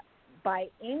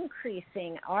 by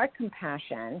increasing our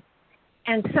compassion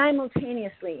and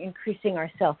simultaneously increasing our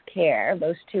self-care,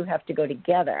 those two have to go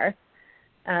together,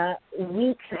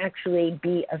 we can actually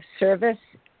be of service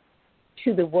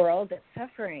to the world that's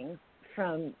suffering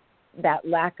from that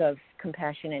lack of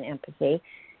compassion and empathy.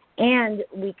 And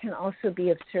we can also be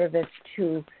of service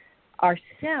to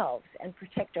ourselves and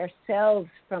protect ourselves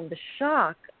from the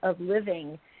shock of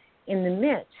living in the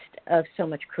midst of so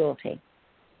much cruelty.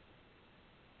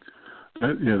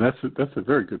 That's a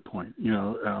very good point.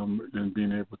 And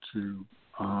being able to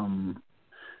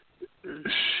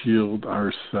shield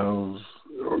ourselves,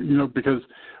 because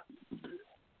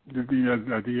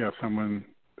the idea of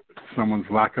someone's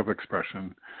lack of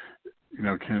expression,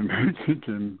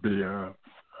 can be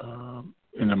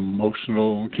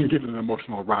can give an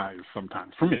emotional rise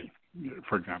sometimes for me,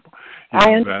 for example.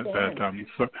 I understand.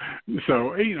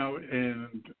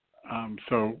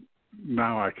 So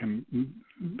now I can,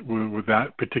 with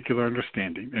that particular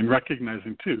understanding and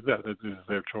recognizing too that it is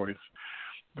their choice,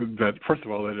 that first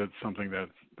of all that it's something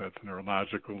that's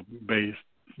neurological based,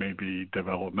 maybe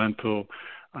developmental,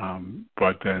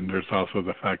 but then there's also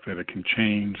the fact that it can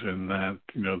change and that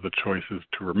the choice is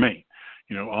to remain.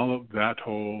 All of that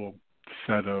whole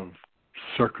set of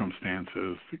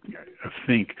circumstances, I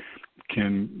think,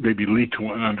 can maybe lead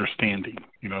to an understanding.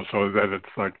 So that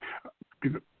it's like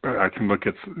I can look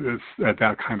at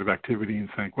that kind of activity and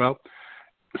think, well,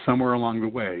 somewhere along the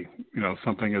way,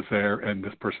 something is there, and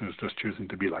this person is just choosing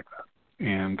to be like that.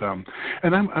 And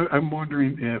I'm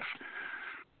wondering if,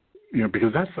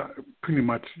 because that's pretty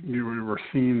much, we're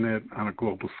seeing it on a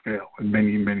global scale in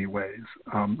many, many ways.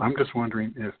 I'm just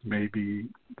wondering if maybe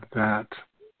that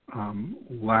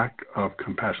lack of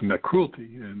compassion, that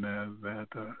cruelty, and that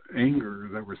anger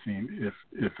that we're seeing,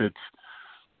 if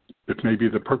maybe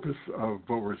the purpose of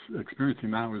what we're experiencing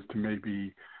now is to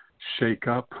maybe shake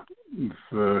up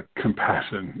the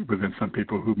compassion within some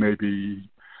people who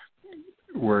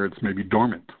where it's maybe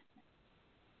dormant.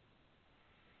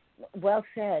 well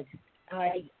said.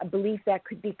 I believe that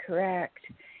could be correct.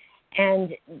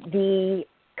 And the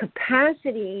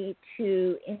capacity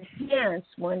to enhance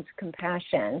one's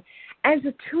compassion as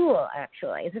a tool,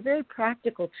 actually, is a very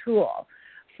practical tool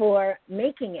for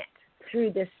making it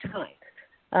through this time,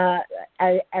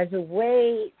 as a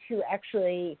way to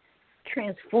actually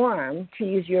transform, to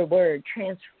use your word,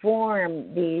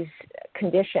 transform these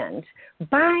conditions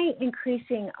by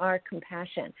increasing our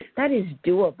compassion. That is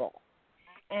doable.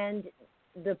 And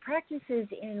the practices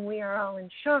in We Are All in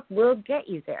Shock will get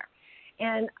you there.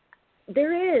 And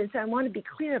there is, I want to be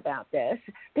clear about this,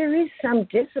 there is some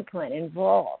discipline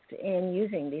involved in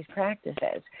using these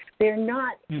practices. They're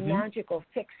not magical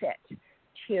fix-it,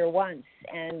 cheer once,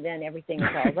 and then everything is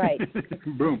all right.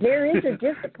 Boom. There is a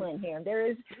discipline here. There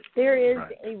is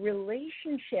right. A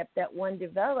relationship that one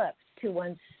develops to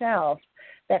oneself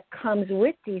that comes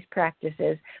with these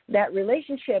practices. That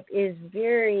relationship is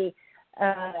very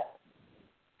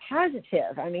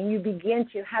positive. I mean, you begin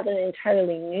to have an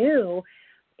entirely new,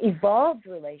 evolved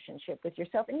relationship with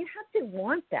yourself, and you have to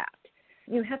want that.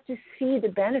 You have to see the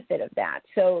benefit of that.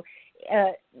 So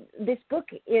this book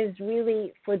is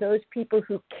really for those people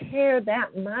who care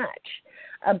that much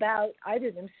about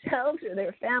either themselves or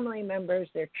their family members,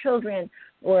 their children,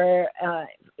 or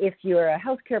if you're a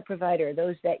healthcare provider,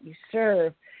 those that you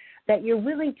serve, that you're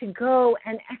willing to go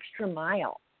an extra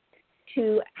mile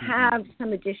to have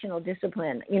some additional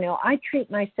discipline. You know, I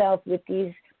treat myself with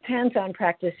these hands-on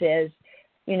practices,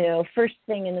 you know, first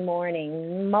thing in the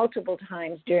morning, multiple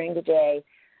times during the day.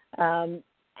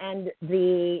 And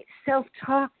the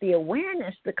self-talk, the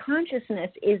awareness, the consciousness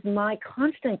is my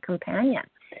constant companion.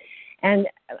 And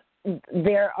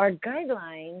there are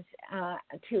guidelines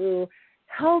to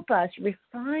help us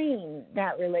refine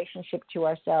that relationship to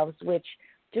ourselves, which,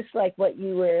 just like what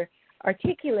you were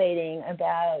articulating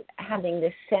about having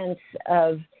this sense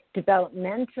of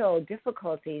developmental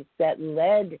difficulties that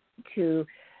led to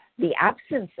the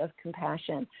absence of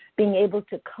compassion, being able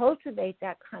to cultivate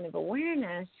that kind of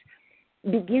awareness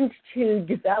begins to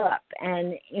develop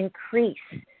and increase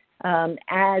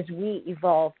as we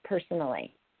evolve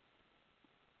personally.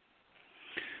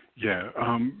 Yeah,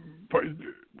 but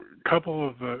a couple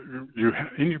of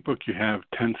in your book you have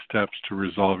 10 steps to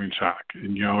resolving shock,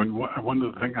 and one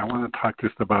of the things I want to talk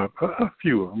just about a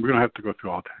few of them. We don't have to go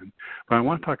through all 10, but I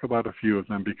want to talk about a few of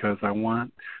them because I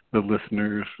want the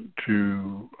listeners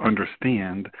to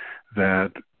understand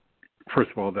that,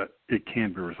 first of all, that it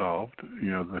can be resolved.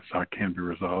 That shock can be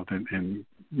resolved and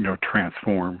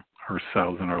transform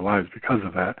ourselves and our lives because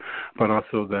of that, but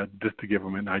also that just to give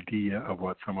them an idea of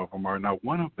what some of them are. Now,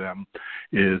 one of them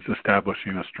is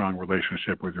establishing a strong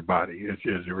relationship with your body, as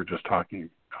you were just talking.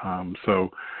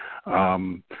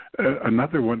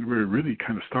 Another one we really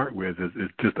kind of start with is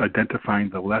just identifying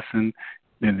the lesson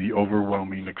in the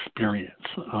overwhelming experience.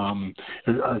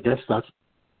 I guess that's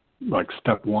like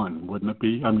step one, wouldn't it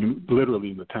be? I mean, literally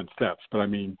in the 10 steps, but I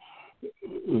mean,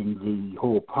 in the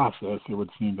whole process, it would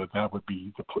seem that would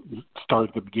be the start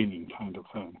at the beginning kind of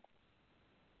thing.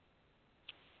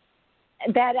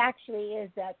 That actually is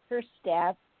that first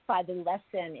step by the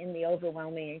lesson in the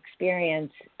overwhelming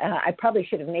experience. I probably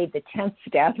should have made the 10th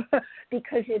step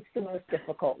because it's the most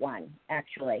difficult one,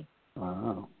 actually.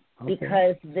 Oh, okay.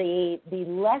 Because the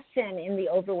lesson in the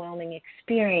overwhelming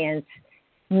experience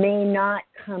may not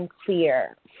come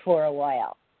clear for a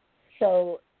while.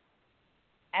 So,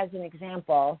 as an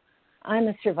example, I'm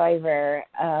a survivor,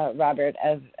 Robert,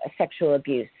 of sexual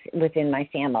abuse within my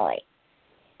family.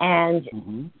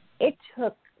 And it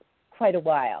took quite a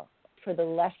while for the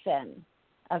lesson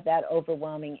of that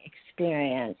overwhelming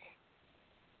experience,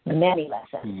 the many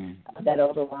lessons of that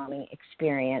overwhelming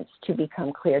experience to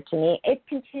become clear to me. It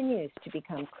continues to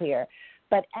become clear.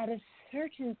 But at a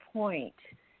certain point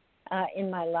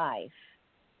in my life,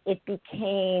 it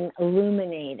became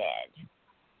illuminated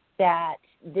that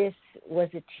this was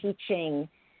a teaching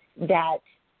that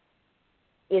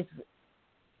is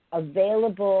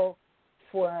available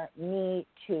for me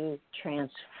to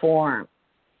transform.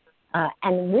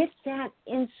 And with that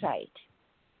insight,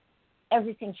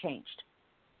 everything changed.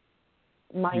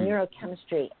 My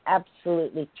neurochemistry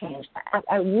absolutely changed.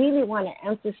 I really want to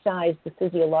emphasize the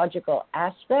physiological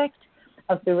aspect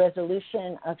of the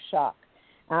resolution of shock.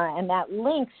 And that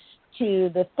links to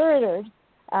the third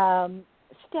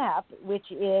step,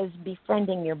 which is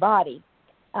befriending your body,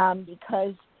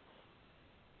 because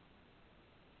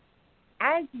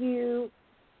as you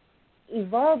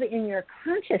evolve in your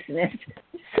consciousness,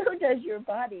 so does your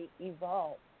body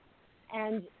evolve,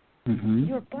 and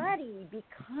your body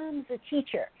becomes a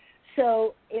teacher.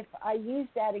 So if I use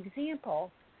that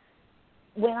example,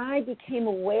 when I became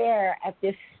aware at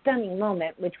this stunning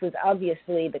moment, which was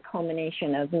obviously the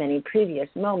culmination of many previous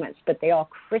moments, but they all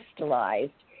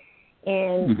crystallized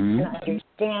in an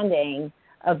understanding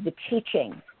of the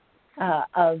teaching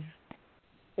of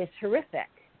this horrific,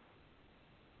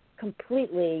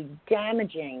 completely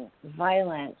damaging,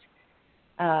 violent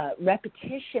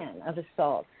repetition of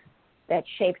assaults that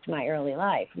shaped my early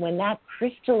life. When that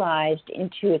crystallized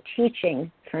into a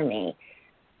teaching for me,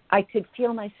 I could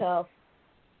feel myself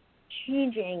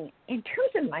changing in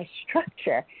terms of my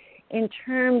structure, in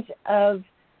terms of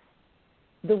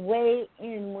the way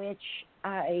in which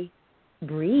I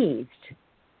breathed,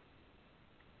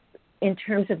 in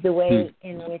terms of the way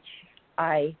in which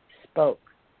I spoke.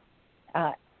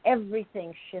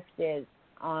 Everything shifted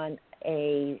on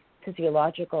a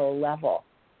physiological level.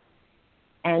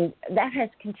 And that has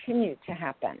continued to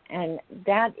happen. And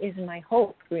that is my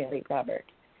hope, really, Robert.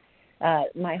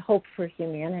 My hope for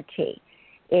humanity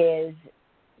is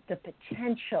the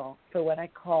potential for what I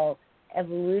call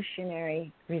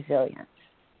evolutionary resilience.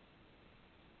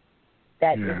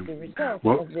 That is the result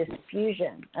of this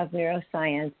fusion of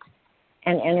neuroscience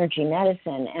and energy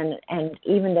medicine. And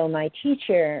even though my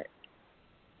teacher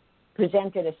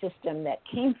presented a system that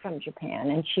came from Japan,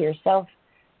 and she herself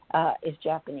was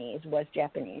Japanese.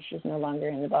 She's no longer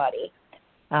in the body.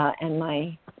 And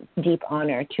my deep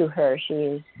honor to her, she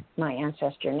is my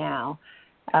ancestor now.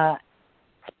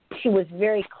 She was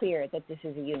very clear that this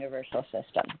is a universal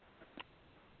system.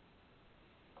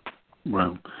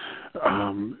 Well,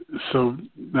 so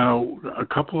now a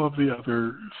couple of the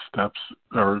other steps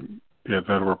that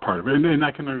were part of it, and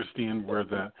I can understand where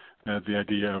the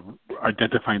idea of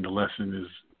identifying the lesson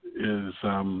is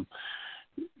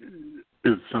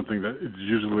something that is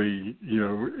usually,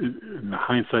 in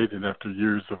hindsight and after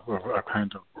years of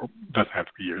kind of, doesn't have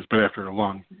to be years, but after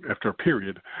a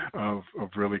period of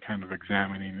really kind of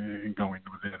examining and going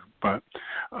within. But,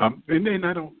 and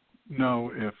I don't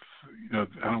know if,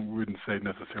 I wouldn't say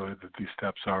necessarily that these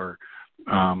steps are,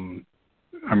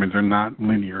 they're not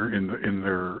linear in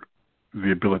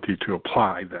the ability to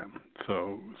apply them.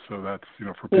 So that's,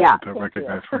 for people to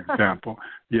recognize, for example,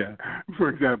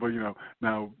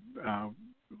 now,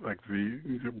 like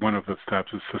one of the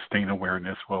steps is sustain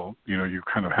awareness. Well, you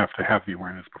kind of have to have the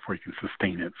awareness before you can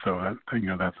sustain it. So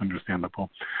that's understandable.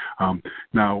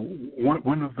 Now,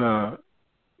 one of the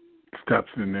steps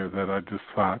in there that I just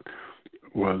thought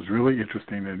was really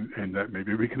interesting and that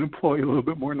maybe we can employ a little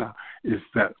bit more now is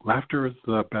that laughter is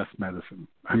the best medicine.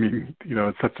 I mean,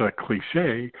 it's such a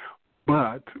cliche,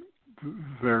 but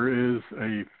there is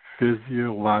a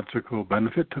physiological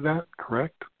benefit to that,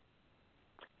 correct?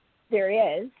 There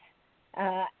is,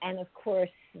 and of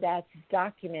course that's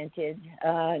documented.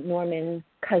 Norman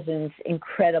Cousins'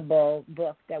 incredible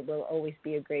book that will always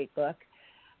be a great book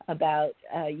about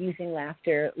using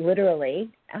laughter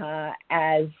literally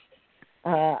as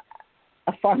a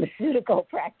pharmaceutical,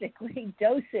 practically,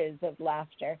 doses of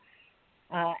laughter.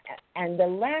 And the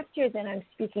laughter that I'm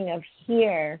speaking of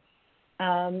here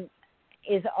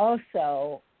is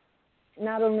also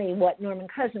not only what Norman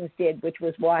Cousins did, which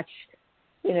was watch,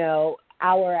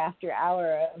 hour after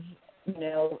hour of,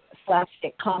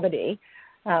 slapstick comedy,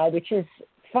 which is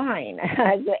fine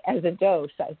as a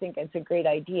dose. I think it's a great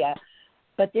idea.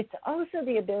 But it's also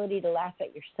the ability to laugh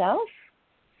at yourself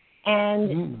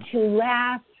and to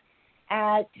laugh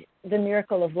at the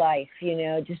miracle of life,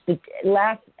 just to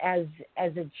laugh as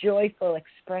a joyful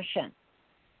expression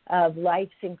of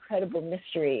life's incredible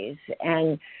mysteries.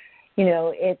 And,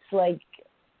 it's like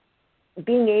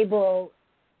being able,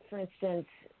 for instance,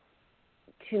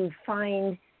 to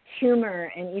find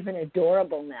humor and even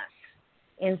adorableness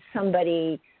in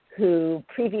somebody who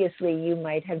previously you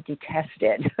might have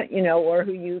detested, or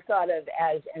who you thought of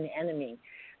as an enemy.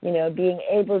 Being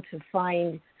able to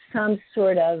find some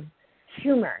sort of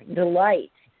humor,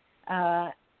 delight,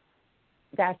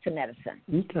 that's a medicine.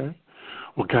 Okay.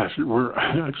 Well, gosh, we're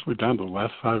actually down to the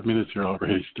last 5 minutes here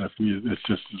already, Stephanie. It's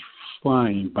just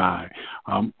flying by.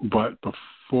 But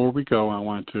before we go, I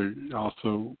want to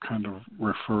also kind of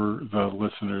refer the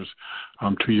listeners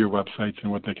to your websites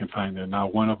and what they can find there. Now,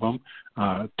 one of them,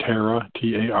 Tara,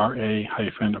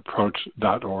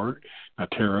 TARA-approach.org.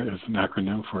 TARA is an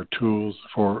acronym for Tools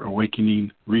for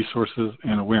Awakening Resources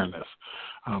and Awareness.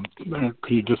 Can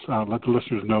you just let the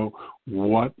listeners know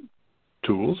what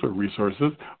tools or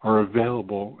resources are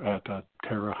available at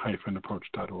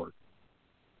tara-approach.org?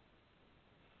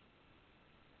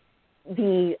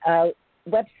 The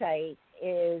website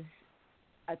is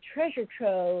a treasure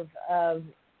trove of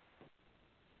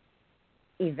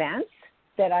events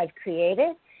that I've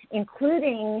created,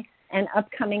 including an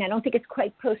upcoming, I don't think it's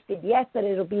quite posted yet, but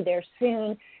it'll be there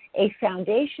soon, a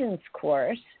foundations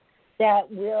course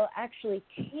that will actually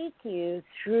take you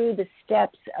through the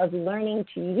steps of learning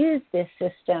to use this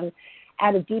system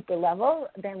at a deeper level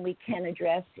than we can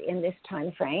address in this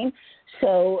time frame.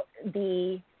 So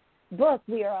the book,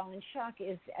 We Are All in Shock,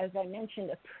 is, as I mentioned,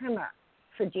 a primer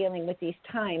for dealing with these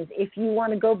times. If you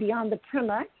want to go beyond the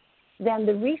primer, then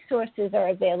the resources are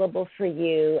available for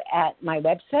you at my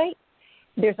website.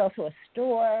 There's also a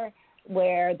store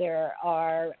where there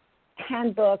are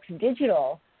handbooks,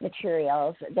 digital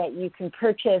materials that you can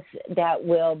purchase that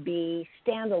will be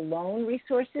standalone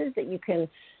resources that you can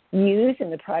use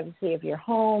in the privacy of your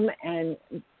home. And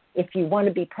if you want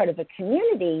to be part of a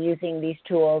community using these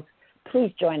tools,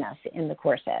 please join us in the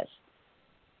courses.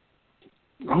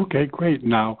 Okay, great.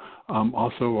 Now,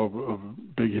 also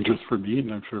of big interest for me,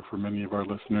 and I'm sure for many of our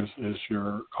listeners, is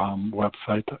your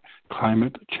website,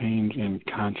 Climate Change in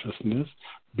Consciousness,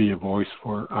 Be a Voice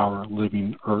for Our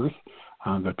Living Earth,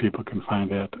 that people can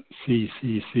find at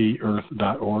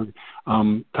cccearth.org.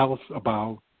 Tell us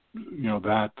about,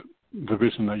 that the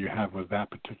vision that you have with that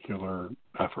particular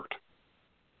effort.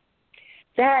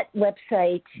 That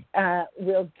website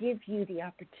will give you the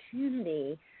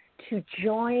opportunity to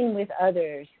join with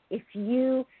others if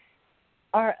you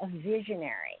are a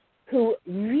visionary who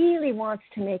really wants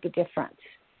to make a difference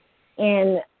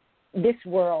in this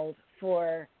world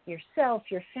for yourself,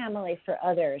 your family, for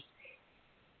others.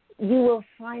 You will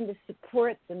find the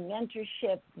support, the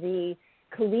mentorship, the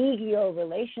collegial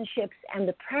relationships, and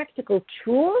the practical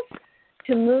tools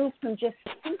to move from just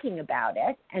thinking about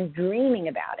it and dreaming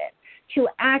about it to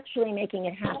actually making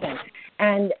it happen.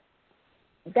 And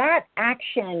that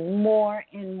action more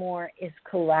and more is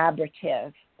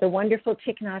collaborative. The wonderful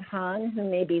Thich Nhat Hanh, who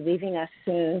may be leaving us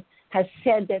soon, has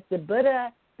said that the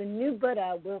new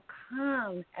Buddha will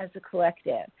come as a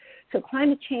collective. So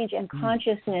climate change and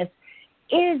consciousness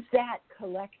is that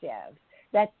collective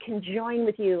that can join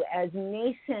with you. As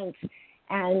nascent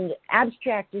and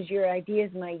abstract as your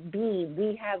ideas might be,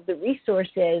 we have the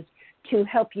resources to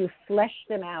help you flesh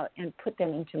them out and put them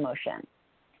into motion.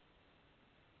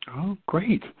 Oh,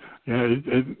 great. Yeah,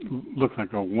 it looks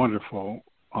like a wonderful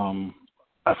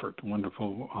effort,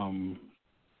 wonderful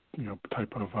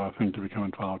type of thing to become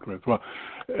involved with. Well,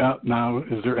 now,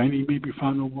 is there any maybe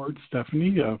final words,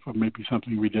 Stephanie, of maybe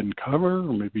something we didn't cover,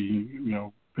 or maybe,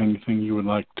 anything you would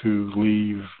like to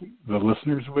leave the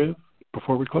listeners with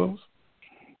before we close?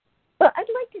 Well, I'd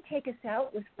like to take us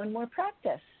out with one more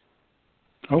practice.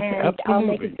 Okay, and absolutely. I'll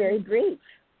make it very brief.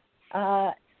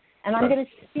 And I'm going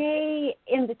to stay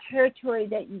in the territory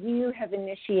that you have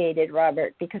initiated,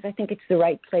 Robert, because I think it's the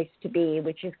right place to be,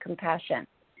 which is compassion.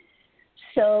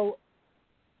 So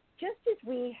just as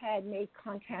we had made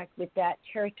contact with that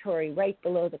territory right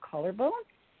below the collarbone,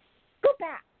 go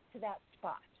back to that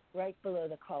spot right below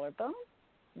the collarbone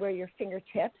where your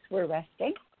fingertips were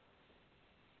resting.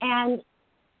 And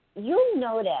you'll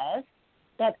notice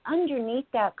that underneath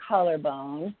that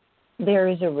collarbone, there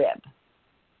is a rib.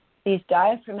 These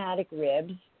diaphragmatic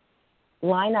ribs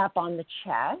line up on the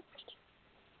chest,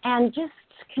 and just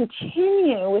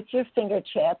continue with your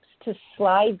fingertips to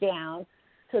slide down.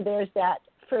 So there's that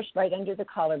first right under the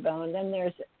collarbone, then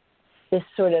there's this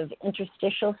sort of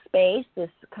interstitial space,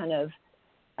 this kind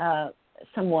of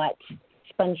somewhat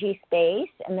spongy space,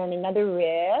 and then another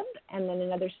rib, and then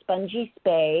another spongy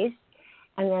space,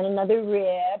 and then another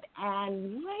rib,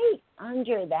 and right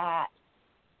under that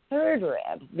third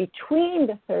rib, between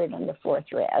the third and the fourth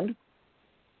rib,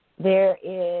 there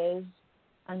is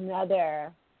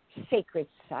another sacred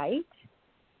site.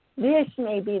 This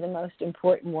may be the most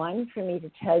important one for me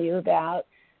to tell you about,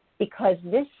 because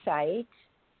this site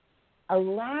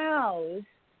allows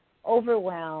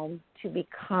overwhelm to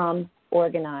become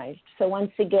organized. So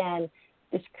once again,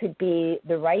 this could be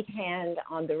the right hand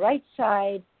on the right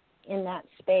side in that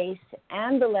space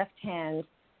and the left hand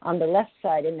on the left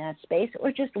side in that space,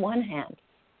 or just one hand.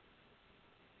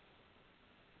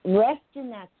 Rest in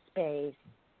that space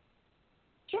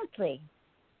gently.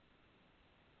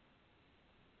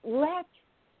 Let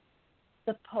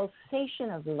the pulsation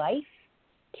of life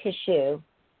tissue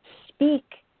speak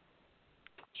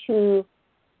to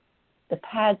the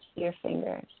pads of your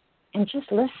fingers, and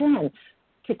just listen.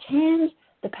 Pretend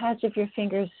the pads of your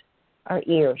fingers are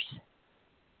ears,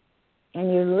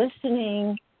 and you're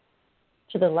listening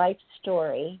to the life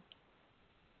story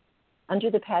under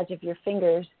the pads of your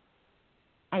fingers,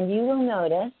 and you will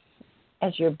notice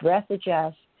as your breath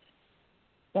adjusts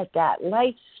that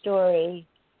life story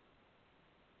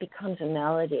becomes a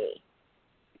melody,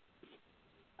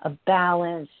 a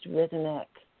balanced, rhythmic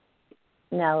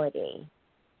melody.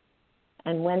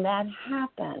 And when that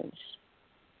happens,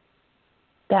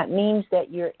 that means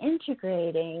that you're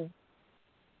integrating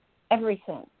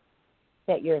everything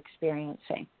that you're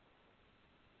experiencing.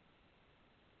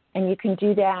 And you can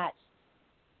do that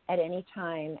at any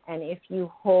time. And if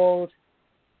you hold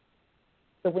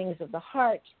the wings of the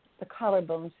heart, the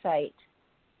collarbone site,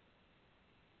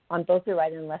 on both the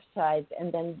right and left sides,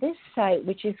 and then this site,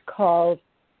 which is called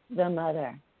the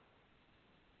mother,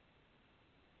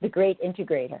 the great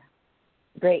integrator,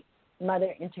 great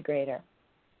mother integrator,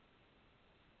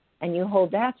 and you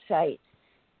hold that site,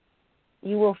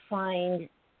 you will find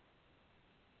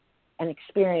an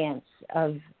experience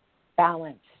of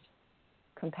balanced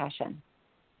compassion.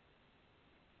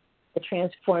 The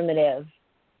transformative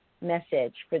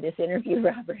message for this interview,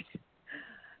 Robert,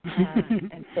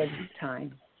 and for this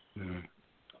time. Yeah.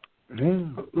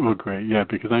 Well, great. Yeah,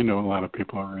 because I know a lot of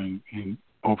people are in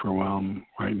overwhelm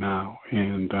right now,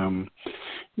 and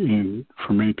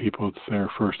for many people, it's their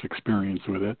first experience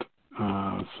with it.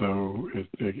 So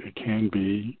it can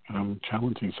be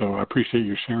challenging. So I appreciate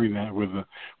you sharing that with the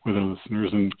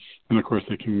listeners, and of course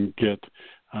they can get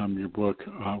your book,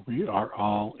 We Are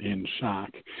All in Shock.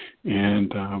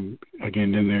 And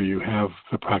again, in there you have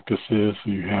the practices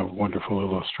and you have wonderful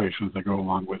illustrations that go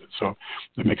along with it. So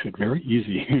it makes it very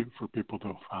easy for people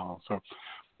to follow. So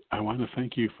I want to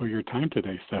thank you for your time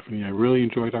today, Stephanie. I really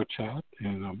enjoyed our chat.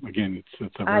 And again,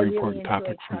 it's a very important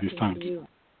topic for these times.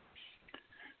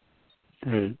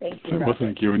 Great. Thank you, well,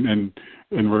 thank you. And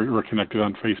we're connected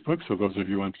on Facebook. So those of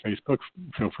you on Facebook,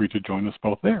 feel free to join us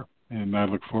both there. And I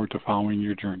look forward to following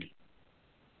your journey.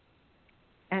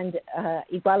 And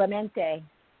igualmente,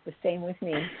 the same with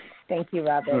me. Thank you,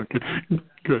 Robert. Okay.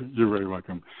 Good. You're very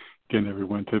welcome. Again,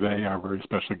 everyone, today our very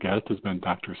special guest has been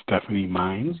Dr. Stephanie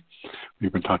Mines.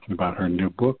 We've been talking about her new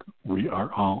book, We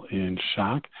Are All in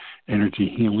Shock, Energy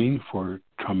Healing for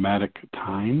Traumatic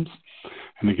Times.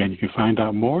 And again, you can find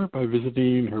out more by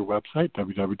visiting her website,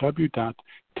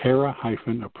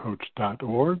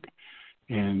 www.terra-approach.org.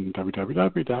 and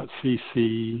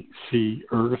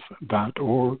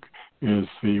www.cccearth.org is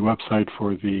the website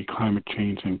for the Climate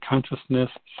Change and Consciousness.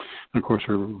 And of course,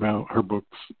 our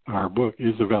book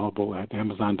is available at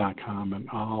Amazon.com and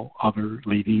all other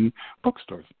leading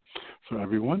bookstores. So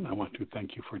everyone, I want to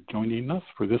thank you for joining us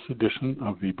for this edition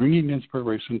of the Bringing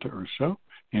Inspiration to Earth show.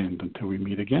 And until we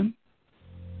meet again,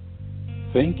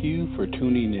 thank you for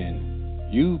tuning in.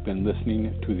 You've been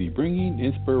listening to the Bringing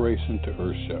Inspiration to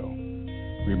Earth show.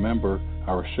 Remember,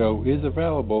 our show is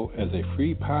available as a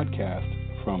free podcast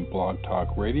from Blog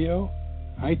Talk Radio,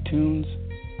 iTunes,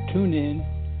 TuneIn,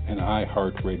 and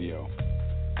iHeartRadio.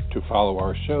 To follow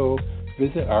our show,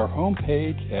 visit our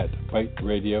homepage at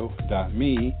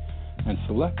biteradio.me and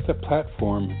select the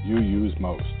platform you use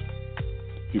most.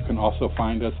 You can also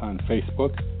find us on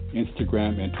Facebook,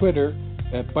 Instagram, and Twitter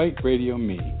at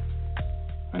BiteRadioMe.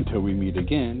 Until we meet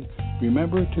again,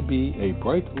 remember to be a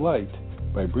bright light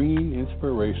by bringing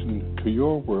inspiration to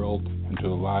your world and to the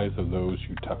lives of those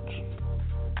you touch.